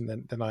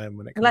person than I am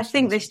when it comes. Well, I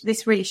think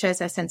this really shows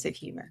her sense of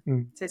humour.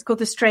 So it's called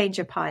The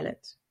Stranger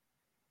Pilot.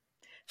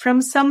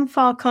 From some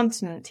far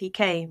continent he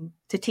came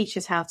to teach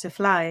us how to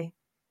fly.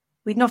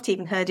 We'd not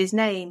even heard his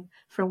name,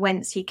 from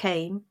whence he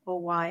came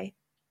or why.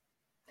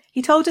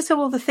 He told us of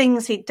all the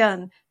things he'd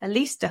done at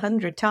least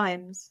 100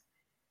 times,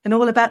 and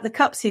all about the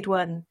cups he'd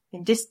won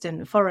in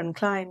distant foreign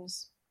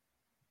climes.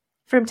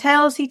 From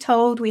tales he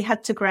told we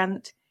had to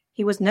grant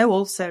he was no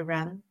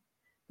also-ran.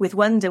 With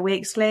wonder we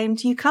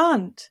exclaimed, "You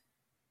can't!"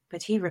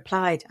 But he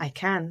replied, "I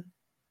can."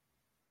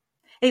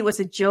 It was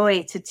a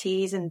joy to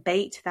tease and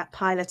bait that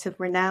pilot of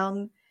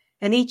renown,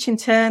 and each in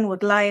turn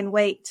would lie in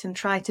wait and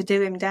try to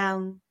do him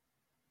down.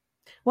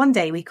 One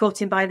day we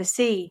caught him by the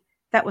sea,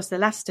 that was the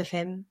last of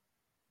him.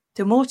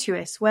 To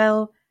Mortuus,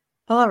 well,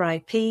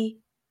 R.I.P.,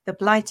 the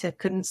blighter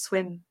couldn't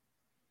swim.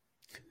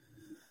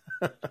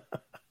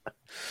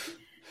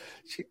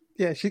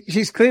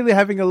 She's clearly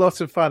having a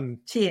lot of fun.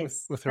 She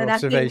is with her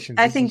observations.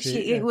 I think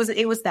it was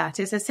that.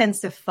 It was a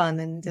sense of fun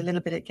and a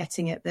little bit of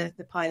getting at the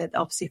pilot.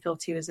 Obviously,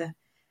 thought he was a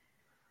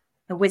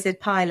wizard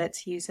pilot,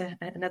 to use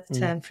another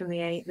term from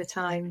the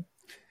time.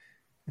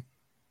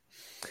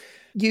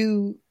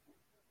 You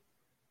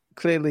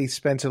clearly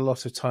spent a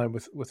lot of time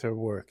with her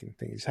work and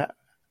things.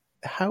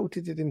 How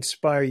did it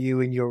inspire you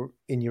in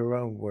your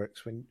own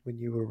works when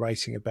you were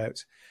writing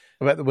about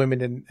the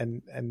women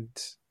and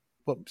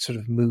what sort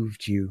of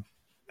moved you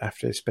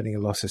after spending a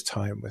lot of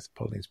time with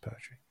Pauline's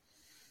poetry?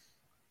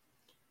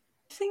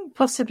 I think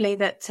possibly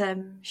that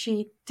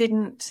she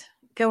didn't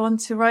go on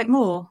to write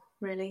more,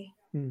 really.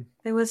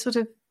 They were sort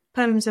of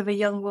poems of a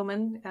young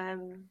woman.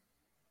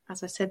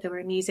 As I said, they were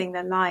amusing,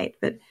 they're light,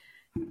 but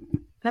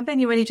I've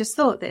only really just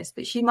thought this,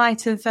 but she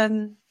might have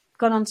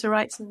gone on to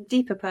write some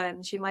deeper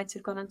poems. She might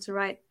have gone on to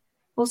write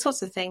all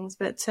sorts of things,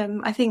 but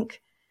I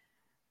think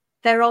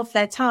they're of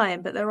their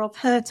time, but they're of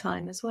her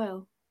time as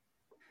well.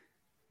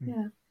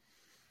 Yeah.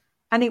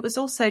 And it was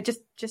also,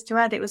 just to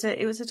add, it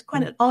was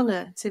quite an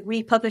honour to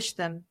republish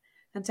them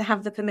and to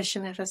have the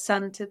permission of her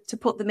son to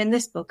put them in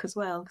this book as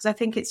well, because I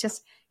think it's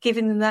just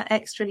giving them that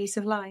extra lease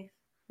of life,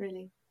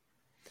 really.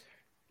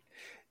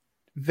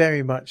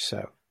 Very much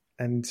so.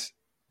 And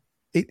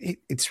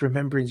it's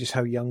remembering just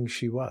how young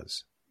she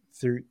was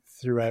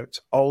throughout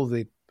all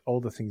the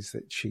things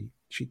that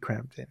she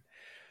crammed in.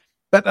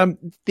 But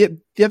the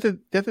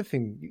other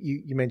thing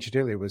you mentioned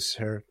earlier was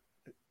her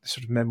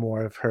sort of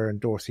memoir of her and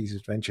Dorothy's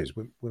adventures,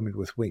 Women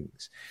with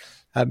Wings.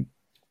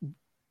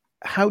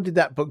 How did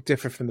that book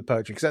differ from the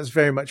poetry? Because that's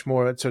very much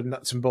more sort of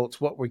nuts and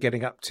bolts, what we're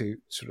getting up to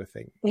sort of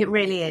thing. It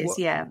really is,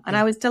 yeah. And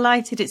I was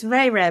delighted. It's a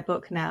very rare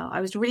book now. I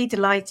was really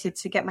delighted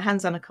to get my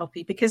hands on a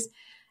copy because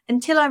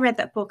until I read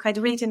that book, I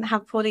really didn't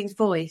have Pauline's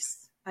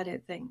voice, I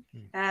don't think.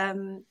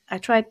 I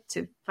tried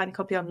to find a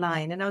copy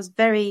online, and I was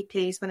very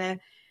pleased when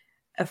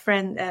a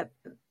friend,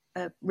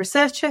 a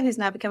researcher who's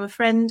now become a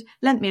friend,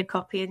 lent me a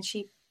copy, and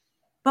she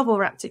bubble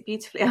wrapped it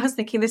beautifully. I was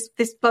thinking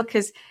this book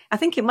I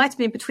think it might have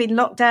been between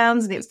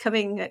lockdowns and it was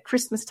coming at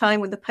Christmas time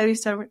with the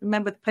post. I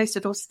remember the post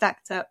had all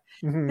stacked up.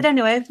 Mm-hmm. But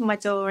anyway, I opened my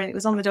door and it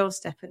was on the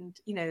doorstep. And,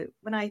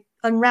 when I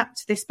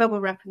unwrapped this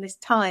bubble wrap and this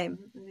time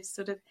and this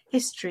sort of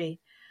history,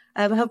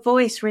 her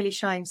voice really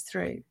shines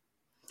through.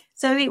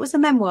 So it was a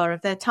memoir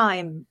of their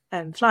time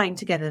flying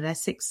together, their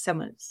 6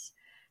 summers.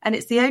 And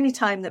it's the only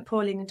time that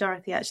Pauline and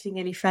Dorothy actually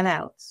nearly fell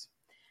out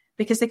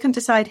because they couldn't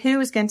decide who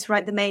was going to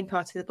write the main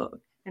part of the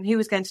book and who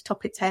was going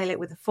to tail it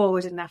with a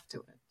forward and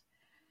afterward.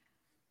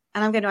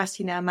 And I'm going to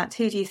ask you now, Matt,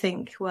 who do you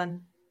think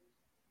won?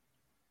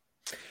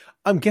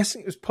 I'm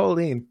guessing it was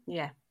Pauline.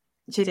 Yeah,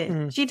 she did.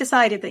 Mm. She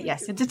decided that,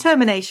 yes,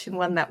 determination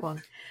won that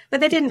one. But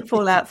they didn't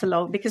fall out for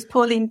long because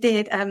Pauline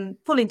did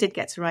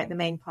get to write the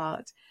main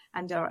part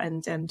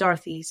and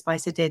Dorothy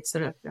Spicer did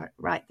sort of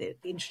write the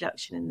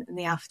introduction and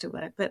the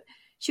afterword. But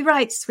she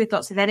writes with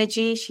lots of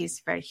energy.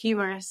 She's very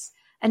humorous.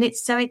 And it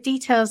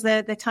details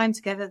their time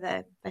together,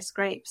 their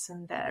scrapes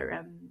and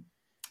their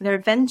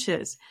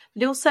adventures.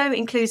 But it also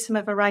includes some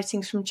of her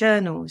writings from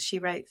journals. She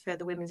wrote for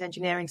the Women's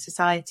Engineering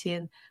Society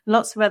and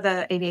lots of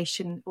other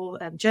aviation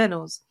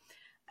journals.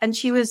 And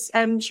she was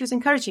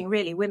encouraging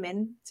really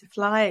women to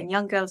fly and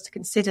young girls to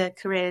consider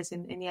careers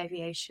in the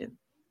aviation.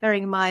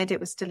 Bearing in mind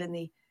it was still in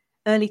the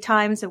early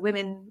times of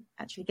women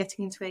actually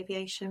getting into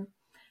aviation.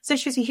 So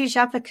she was a huge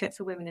advocate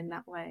for women in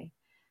that way.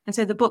 And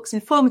so the book's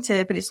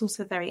informative, but it's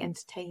also very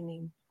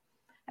entertaining.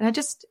 And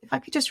if I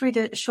could just read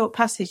a short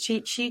passage,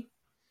 she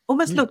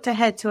almost looked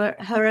ahead to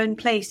her own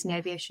place in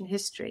aviation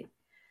history.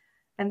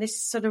 And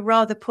this sort of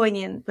rather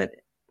poignant, but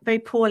very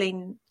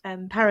Pauline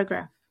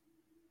paragraph.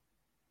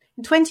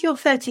 In 20 or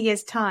 30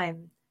 years'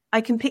 time, I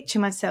can picture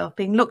myself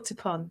being looked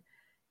upon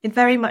in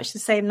very much the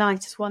same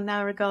light as one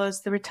now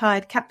regards the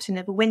retired captain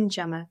of a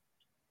windjammer.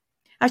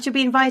 I shall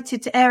be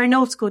invited to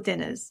aeronautical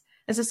dinners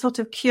as a sort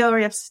of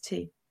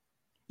curiosity.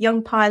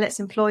 Young pilots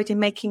employed in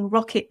making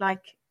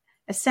rocket-like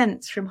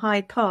ascents from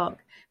Hyde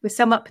Park with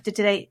some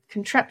up-to-date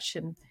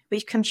contraption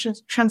which can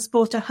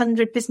transport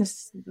 100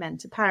 businessmen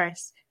to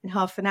Paris in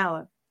half an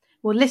hour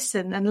will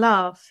listen and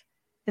laugh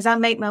as I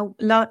make my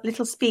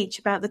little speech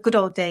about the good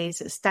old days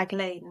at Stag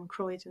Lane and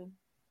Croydon.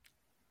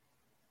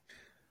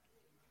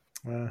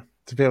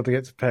 To be able to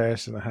get to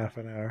Paris in a half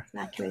an hour.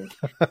 Exactly.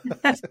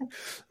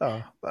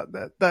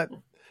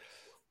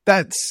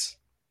 That's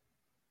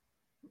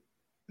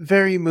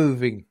very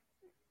moving.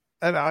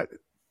 And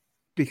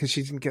because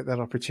she didn't get that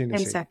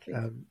opportunity. Exactly.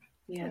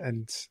 Yeah.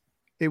 And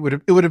it would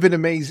have been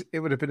amazing. It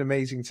would have been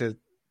amazing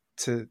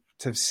to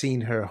have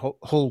seen her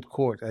hold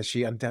court as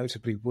she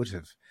undoubtedly would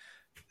have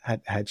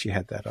had she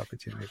had that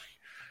opportunity.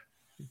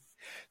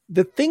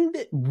 The thing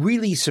that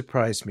really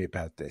surprised me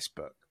about this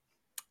book,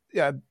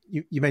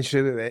 you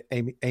mentioned earlier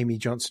that Amy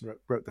Johnson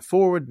wrote the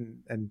foreword,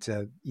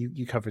 and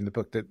you cover in the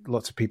book that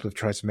lots of people have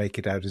tried to make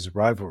it out as a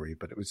rivalry,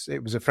 but it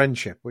was a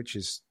friendship, which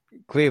is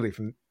clearly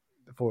from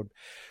the foreword.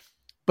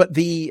 But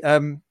the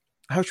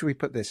how should we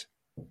put this?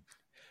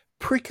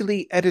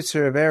 Prickly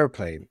editor of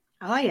Airplane.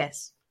 Ah,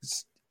 yes.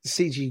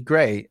 C.G.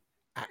 Gray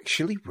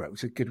actually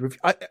wrote a good review.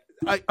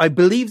 I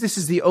believe this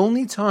is the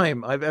only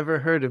time I've ever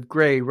heard of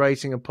Gray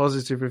writing a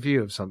positive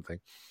review of something.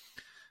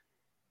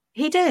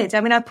 He did.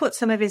 I mean, I put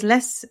some of his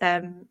less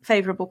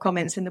favourable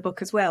comments in the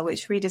book as well,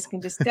 which readers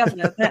can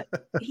discover. But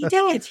he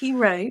did. He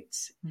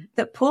wrote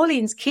that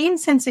Pauline's keen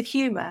sense of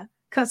humour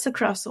cuts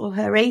across all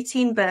her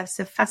 18 bursts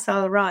of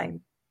facile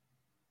rhyme.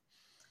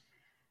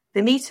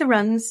 The meter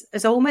runs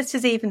almost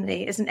as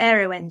evenly as an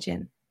aero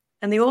engine,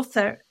 and the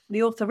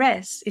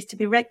authoress is to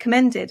be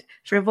recommended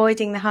for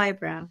avoiding the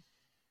highbrow.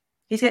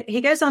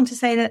 He goes on to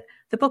say that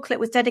the booklet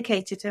was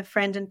dedicated to her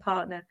friend and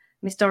partner,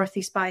 Miss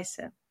Dorothy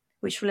Spicer,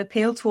 which will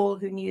appeal to all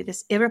who knew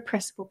this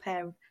irrepressible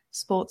pair of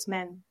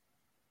sportsmen.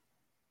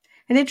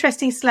 An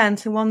interesting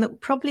slant, and one that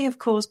would probably have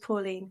caused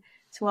Pauline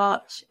to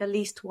arch at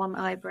least one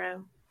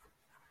eyebrow.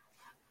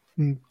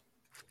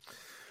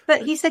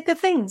 But he said good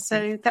things,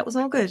 so that was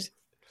all good.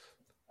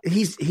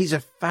 He's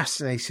a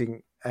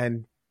fascinating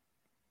and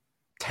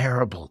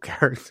terrible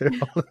character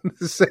all in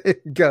the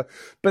same go.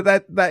 But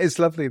that is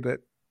lovely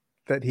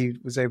that he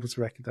was able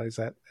to recognize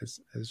that as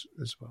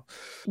well.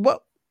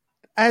 Well,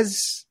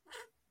 as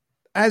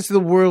the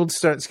world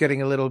starts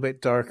getting a little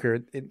bit darker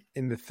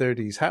in the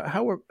 30s,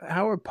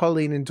 how are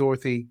Pauline and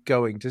Dorothy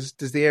going? Does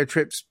the air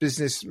trips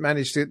business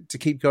manage to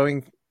keep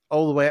going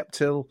all the way up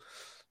till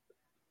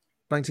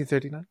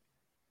 1939?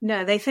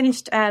 No, they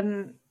finished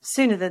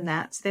sooner than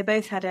that. They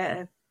both had I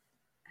haven't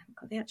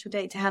got the actual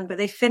date to hand, but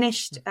they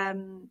finished a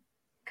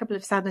couple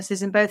of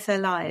sadnesses in both their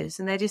lives,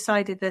 and they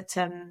decided that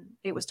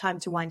it was time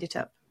to wind it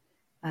up.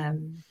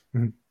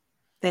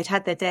 They'd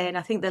had their day, and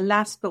I think the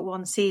last but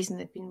one season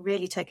had been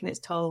really taking its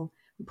toll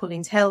on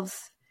Pauline's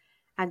health,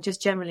 and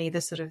just generally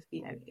the sort of,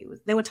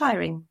 they were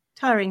tiring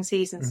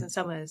seasons and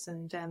summers,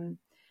 and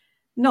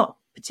not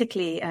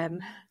particularly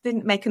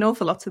didn't make an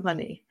awful lot of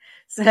money.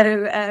 So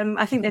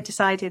I think they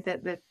decided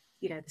that the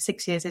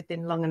 6 years had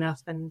been long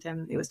enough, and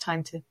it was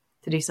time to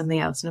do something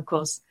else. And of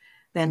course,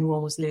 then war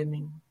was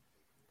looming.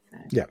 So,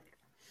 yeah.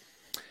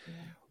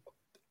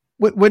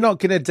 We're not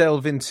going to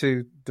delve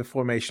into the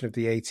formation of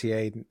the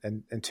ATA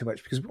and too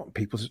much, because we want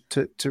people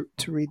to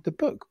read the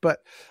book. But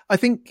I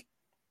think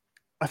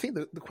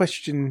the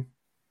question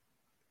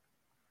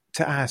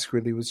to ask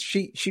really was,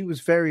 she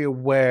was very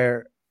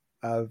aware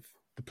of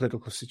the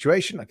political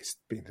situation. I guess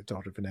being the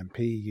daughter of an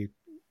MP,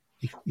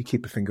 you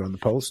keep a finger on the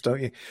pulse,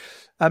 don't you?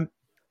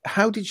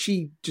 How did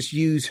she just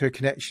use her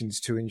connections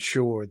to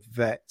ensure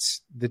that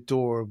the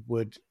door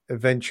would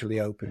eventually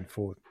open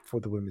for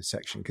the women's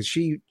section? Because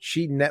she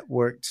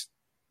networked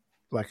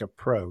like a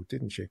pro,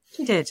 didn't she?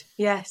 She did,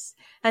 yes.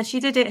 And she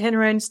did it in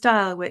her own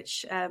style,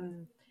 which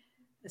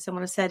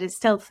someone has said is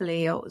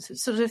stealthily, or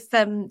sort of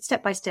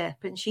step by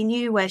step. And she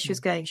knew where she was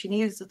going. She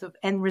knew the sort of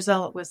end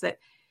result was that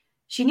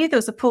she knew there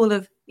was a pool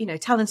of,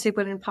 talented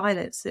women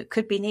pilots that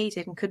could be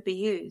needed and could be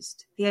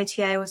used. The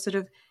ATA was sort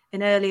of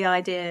in early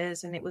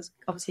ideas, and it was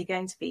obviously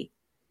going to be,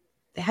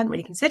 they hadn't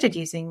really considered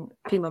using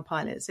female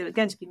pilots. It was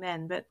going to be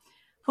men. But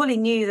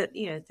Pauline knew that,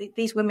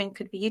 these women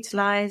could be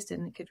utilised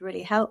and it could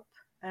really help.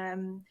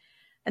 And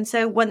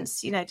so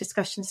once,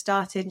 discussion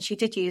started, and she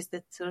did use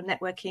the sort of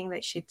networking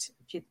that she'd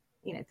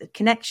the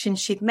connections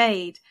she'd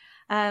made.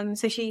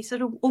 So she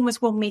sort of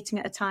almost one meeting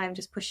at a time,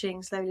 just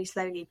pushing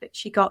slowly, but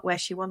she got where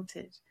she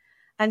wanted.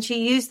 And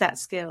she used that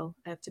skill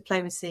of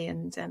diplomacy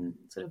and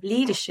sort of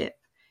leadership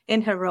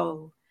in her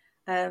role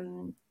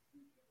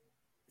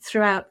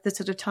throughout the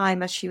sort of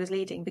time as she was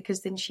leading,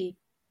 because then she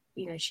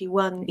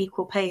won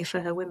equal pay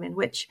for her women,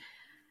 which,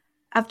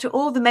 after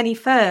all the many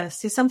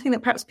firsts, is something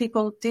that perhaps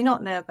people do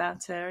not know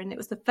about her. And it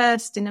was the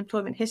first in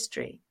employment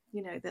history,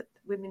 that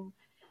women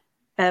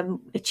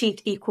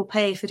achieved equal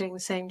pay for doing the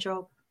same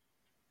job.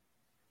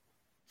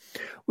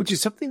 Which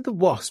is something the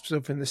WASPs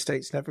over in the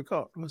States never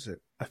got, was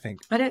it? I think.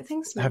 I don't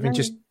think so. Having no.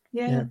 just,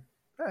 yeah.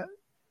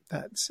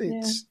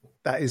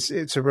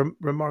 It's a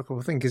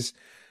remarkable thing, because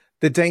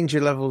the danger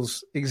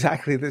level's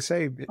exactly the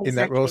same in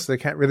that role, so there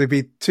can't really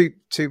be too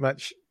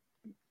much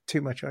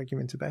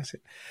argument about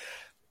it.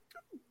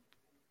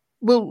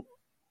 We'll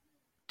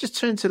just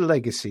turn to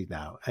legacy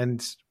now.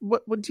 And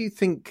what do you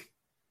think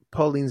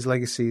Pauline's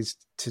legacy is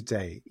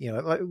today?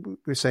 Like we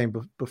were saying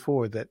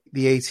before, that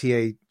the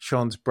ATA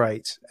shines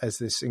bright as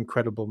this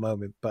incredible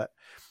moment, but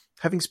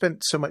having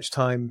spent so much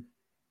time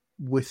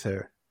with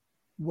her,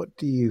 what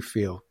do you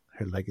feel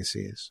her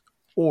legacy is,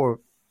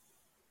 or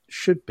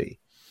should be?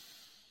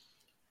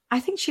 I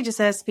think she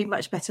deserves to be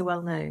much better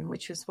well known,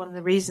 which was one of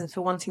the reasons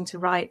for wanting to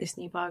write this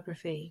new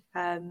biography.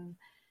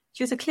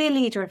 She was a clear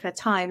leader of her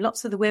time.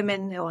 Lots of the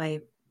women who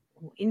I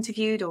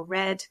interviewed or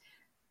read,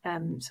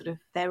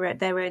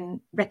 their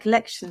own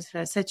recollections of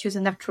her said she was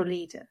a natural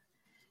leader.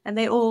 And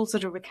they all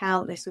sort of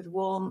recount this with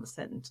warmth,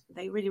 and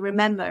they really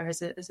remember her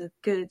as a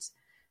good,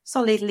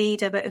 solid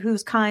leader, but who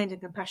was kind and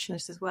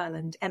compassionate as well,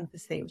 and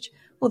empathy, which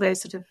all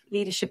those sort of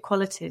leadership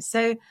qualities.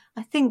 So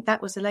I think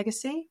that was a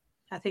legacy.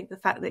 I think the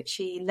fact that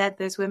she led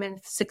those women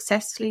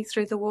successfully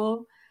through the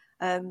war.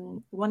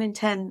 1 in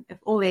 10 of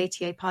all the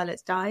ATA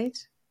pilots died.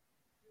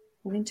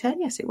 1 in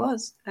 10, yes, it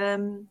was.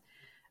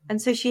 And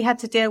so she had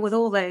to deal with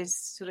all those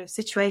sort of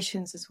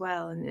situations as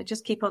well, and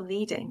just keep on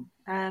leading.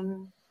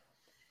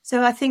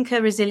 So I think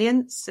her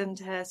resilience and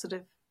her sort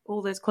of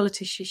all those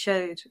qualities she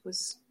showed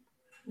was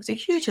a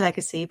huge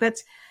legacy. But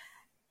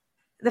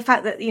the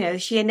fact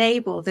that, she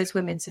enabled those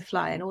women to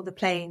fly in all the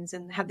planes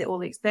and have all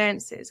the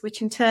experiences,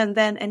 which in turn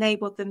then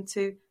enabled them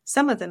to,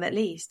 some of them at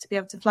least, to be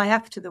able to fly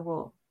after the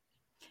war,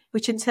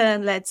 which in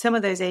turn led some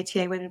of those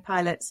ATA women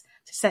pilots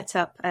to set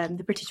up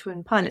the British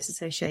Women Pilots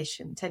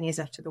Association 10 years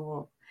after the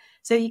war.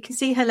 So you can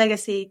see her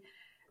legacy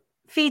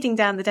feeding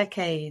down the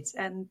decades,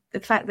 and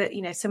the fact that,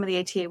 some of the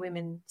ATA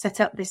women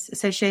set up this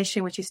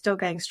association, which is still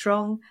going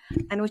strong,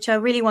 and which I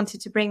really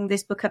wanted to bring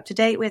this book up to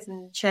date with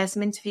and share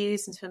some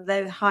interviews and some of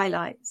those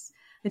highlights,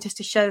 and just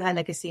to show her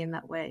legacy in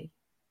that way.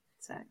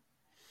 So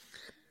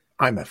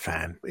I'm a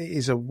fan. It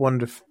is a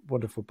wonderful,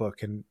 wonderful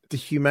book, and the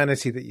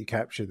humanity that you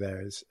capture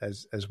there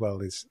as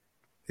well is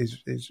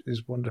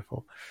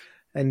wonderful.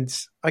 And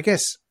I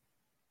guess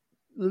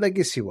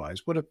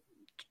legacy-wise, what a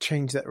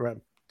change that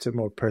around to a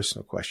more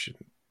personal question.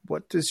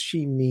 What does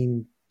she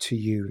mean to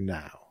you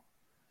now?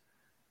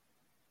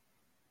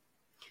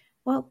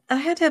 Well, I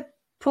had a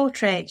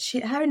portrait.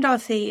 Her and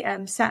Dorothy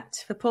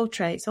sat for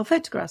portraits, or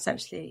photographs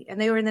actually,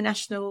 and they were in the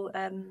National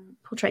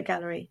Portrait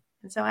Gallery.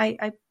 And so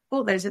I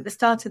bought those at the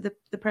start of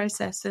the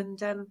process, and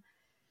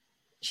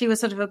she was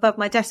sort of above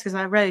my desk as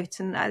I wrote,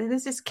 and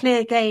there's this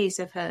clear gaze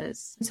of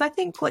hers. So I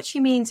think what she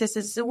means is,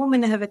 as a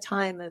woman of a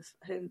time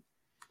who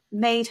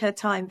made her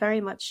time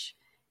very much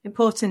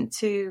important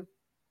to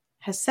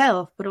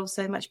herself, but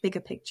also a much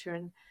bigger picture,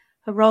 and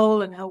her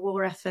role and her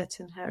war effort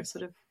and her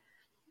sort of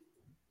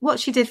what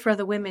she did for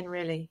other women,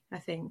 really, I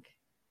think.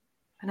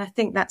 And I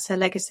think that's her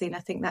legacy, and I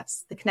think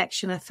that's the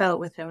connection I felt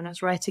with her when I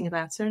was writing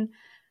about her.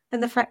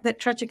 And the fact that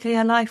tragically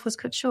her life was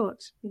cut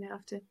short,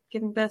 after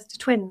giving birth to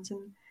twins.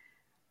 And,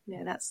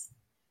 that's,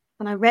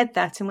 when I read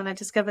that and when I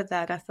discovered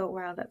that, I thought,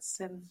 wow, that's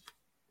a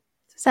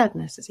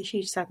sadness. It's a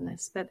huge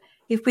sadness. But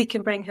if we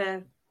can bring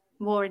her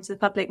more into the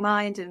public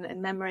mind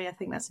and memory, I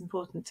think that's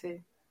important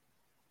too.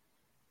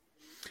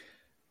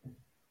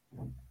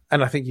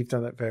 And I think you've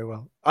done that very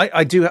well.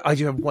 I do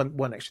have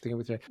one extra thing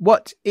with you.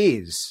 What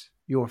is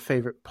your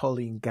favorite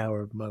Pauline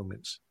Gower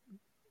moment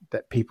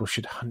that people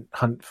should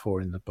hunt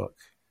for in the book?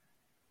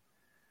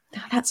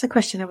 Oh, that's a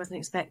question I wasn't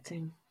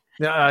expecting.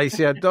 Yeah, I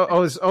see. I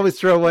always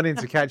throw one in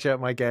to catch out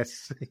my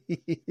guests.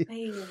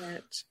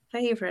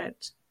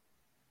 Favorite.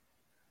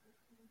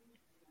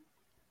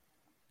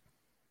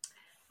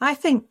 I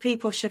think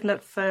people should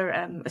look for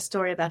a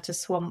story about a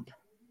swamp.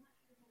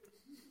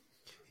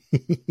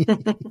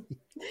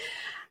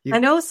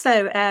 And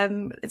also,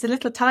 it's a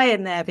little tie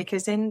in there,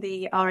 because in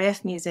the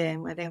RAF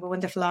Museum, where they have a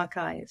wonderful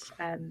archive,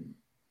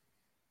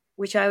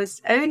 which I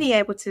was only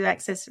able to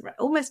access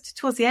almost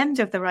towards the end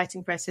of the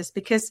writing process,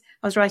 because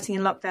I was writing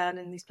in lockdown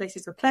and these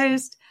places were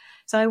closed.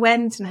 So I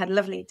went and had a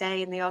lovely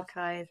day in the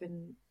archive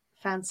and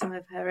found some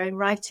of her own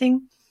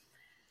writing.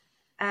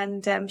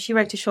 And she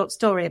wrote a short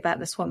story about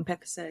the swamp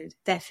episode,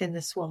 Death in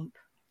the Swamp.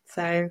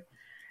 So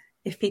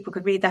if people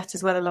could read that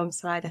as well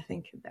alongside, I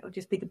think that would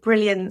just be the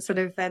brilliant sort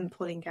of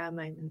Pauline Gower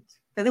moment.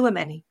 But there were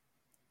many.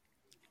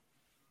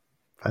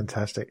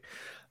 Fantastic.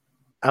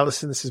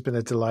 Alison, this has been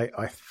a delight.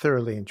 I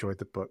thoroughly enjoyed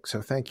the book.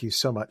 So thank you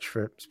so much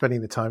for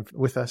spending the time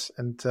with us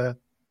and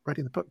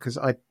writing the book, because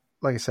like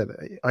I said,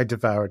 I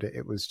devoured it.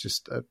 It was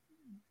just a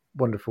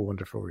wonderful,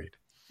 wonderful read.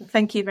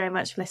 Thank you very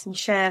much for letting me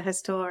share her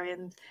story,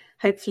 and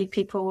hopefully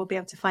people will be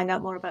able to find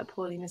out more about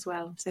Pauline as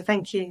well. So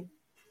thank you.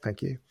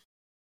 Thank you.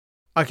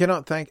 I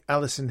cannot thank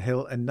Alison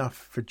Hill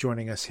enough for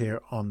joining us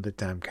here on The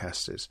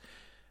Damcasters.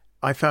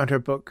 I found her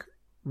book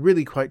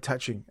really quite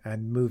touching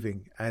and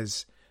moving,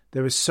 as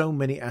there were so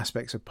many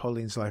aspects of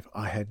Pauline's life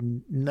I had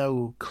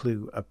no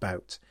clue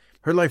about.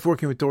 Her life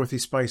working with Dorothy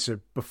Spicer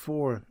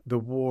before the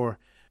war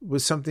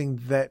was something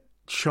that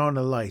shone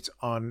a light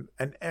on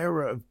an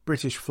era of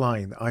British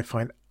flying that I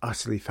find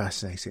utterly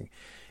fascinating,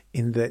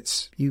 in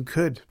that you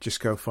could just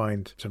go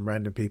find some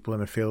random people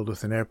in a field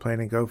with an airplane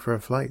and go for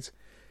a flight.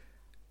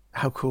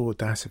 How cool would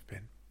that have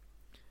been?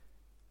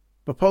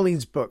 But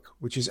Pauline's book,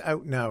 which is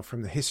out now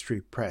from the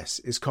History Press,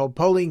 is called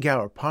Pauline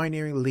Gower,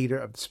 Pioneering Leader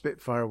of the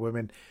Spitfire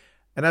Women.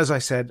 And as I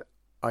said,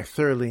 I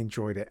thoroughly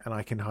enjoyed it and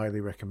I can highly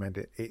recommend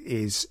it. It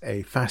is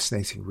a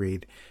fascinating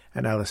read,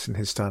 and Alison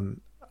has done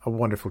a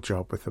wonderful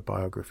job with the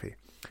biography.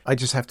 I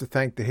just have to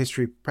thank the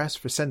History Press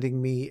for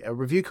sending me a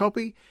review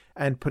copy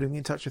and putting me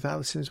in touch with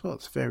Alison as well.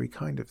 It's very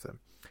kind of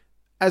them.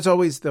 As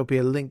always, there'll be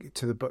a link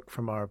to the book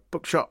from our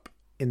bookshop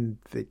in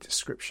the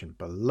description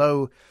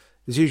below.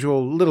 As usual,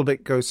 a little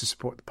bit goes to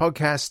support the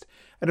podcast.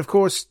 And of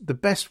course, the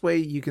best way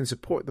you can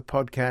support the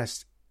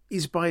podcast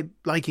is by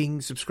liking,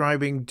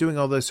 subscribing, doing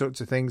all those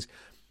sorts of things.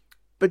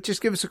 But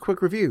just give us a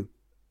quick review.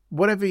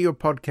 Whatever your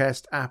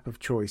podcast app of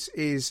choice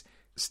is,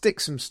 stick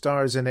some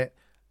stars in it,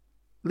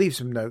 leave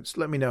some notes,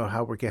 let me know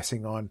how we're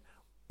getting on,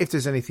 if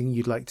there's anything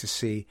you'd like to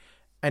see.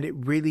 And it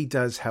really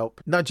does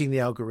help nudging the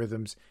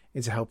algorithms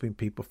into helping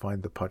people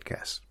find the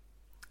podcast.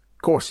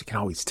 Of course, you can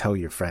always tell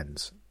your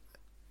friends,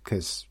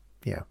 because,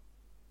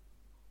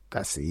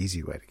 that's the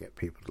easy way to get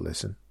people to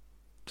listen.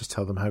 Just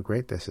tell them how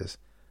great this is.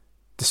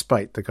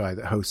 Despite the guy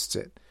that hosts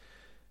it,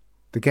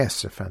 the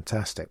guests are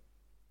fantastic.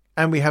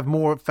 And we have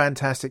more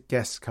fantastic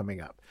guests coming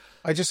up.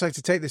 I'd just like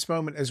to take this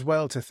moment as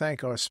well to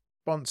thank our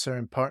sponsor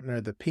and partner,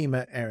 the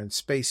Pima Air and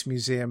Space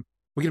Museum.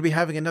 We're going to be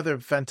having another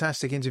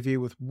fantastic interview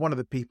with one of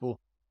the people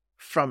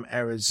from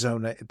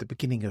Arizona at the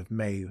beginning of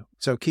May.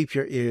 So keep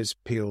your ears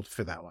peeled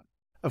for that one.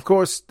 Of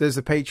course, there's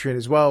the Patreon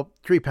as well,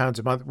 £3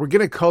 a month. We're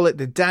going to call it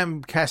the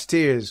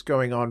Damcasters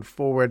going on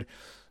forward,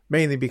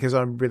 mainly because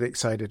I'm really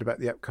excited about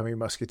the upcoming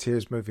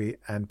Musketeers movie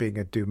and being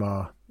a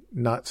Dumas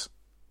nut.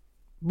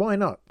 Why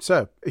not?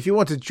 So, if you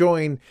want to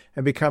join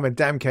and become a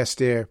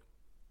Damcaster,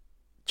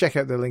 check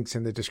out the links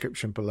in the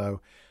description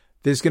below.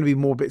 There's going to be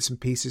more bits and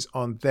pieces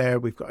on there.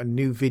 We've got a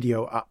new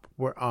video up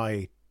where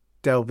I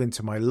delve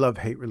into my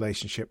love-hate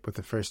relationship with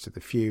the first of the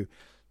few.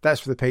 That's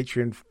for the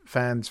Patreon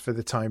fans for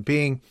the time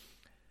being.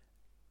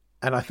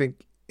 And I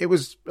think it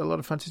was a lot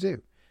of fun to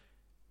do.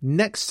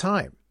 Next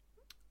time,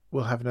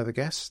 we'll have another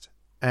guest.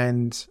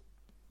 And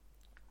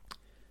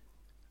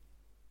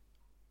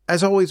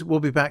as always, we'll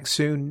be back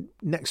soon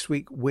next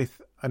week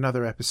with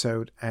another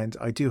episode. And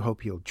I do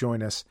hope you'll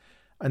join us.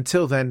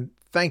 Until then,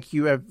 thank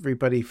you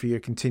everybody for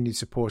your continued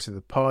support of the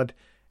pod.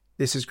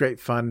 This is great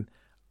fun.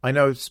 I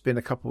know it's been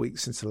a couple of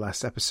weeks since the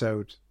last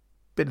episode.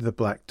 bit of the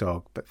black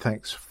dog, but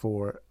thanks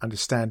for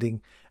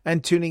understanding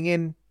and tuning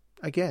in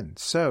again.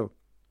 So,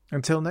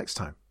 until next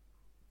time,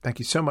 thank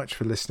you so much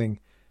for listening,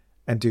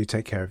 and do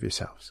take care of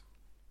yourselves.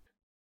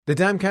 The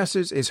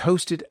Damcasters is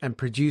hosted and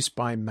produced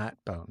by Matt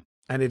Bone,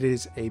 and it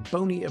is a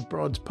Boney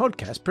Abroad's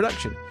podcast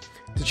production.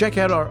 To check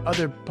out our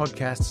other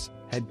podcasts,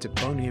 head to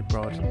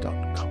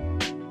boneyabroad.com.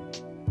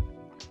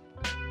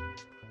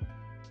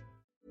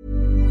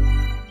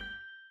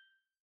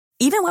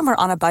 Even when we're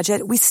on a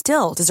budget, we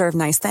still deserve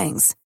nice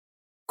things.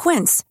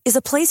 Quince is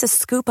a place to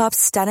scoop up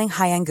stunning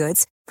high-end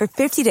goods for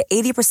 50 to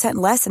 80%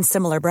 less than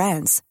similar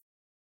brands.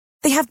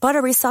 They have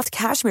buttery soft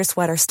cashmere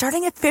sweaters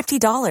starting at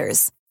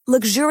 $50,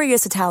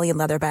 luxurious Italian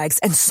leather bags,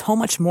 and so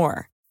much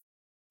more.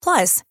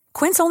 Plus,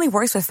 Quince only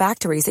works with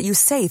factories that use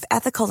safe,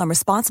 ethical, and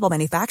responsible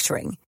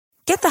manufacturing.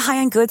 Get the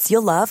high-end goods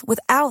you'll love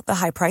without the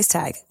high price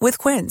tag with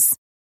Quince.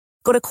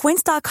 Go to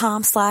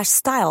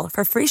quince.com/style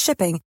for free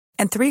shipping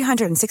and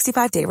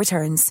 365-day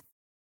returns.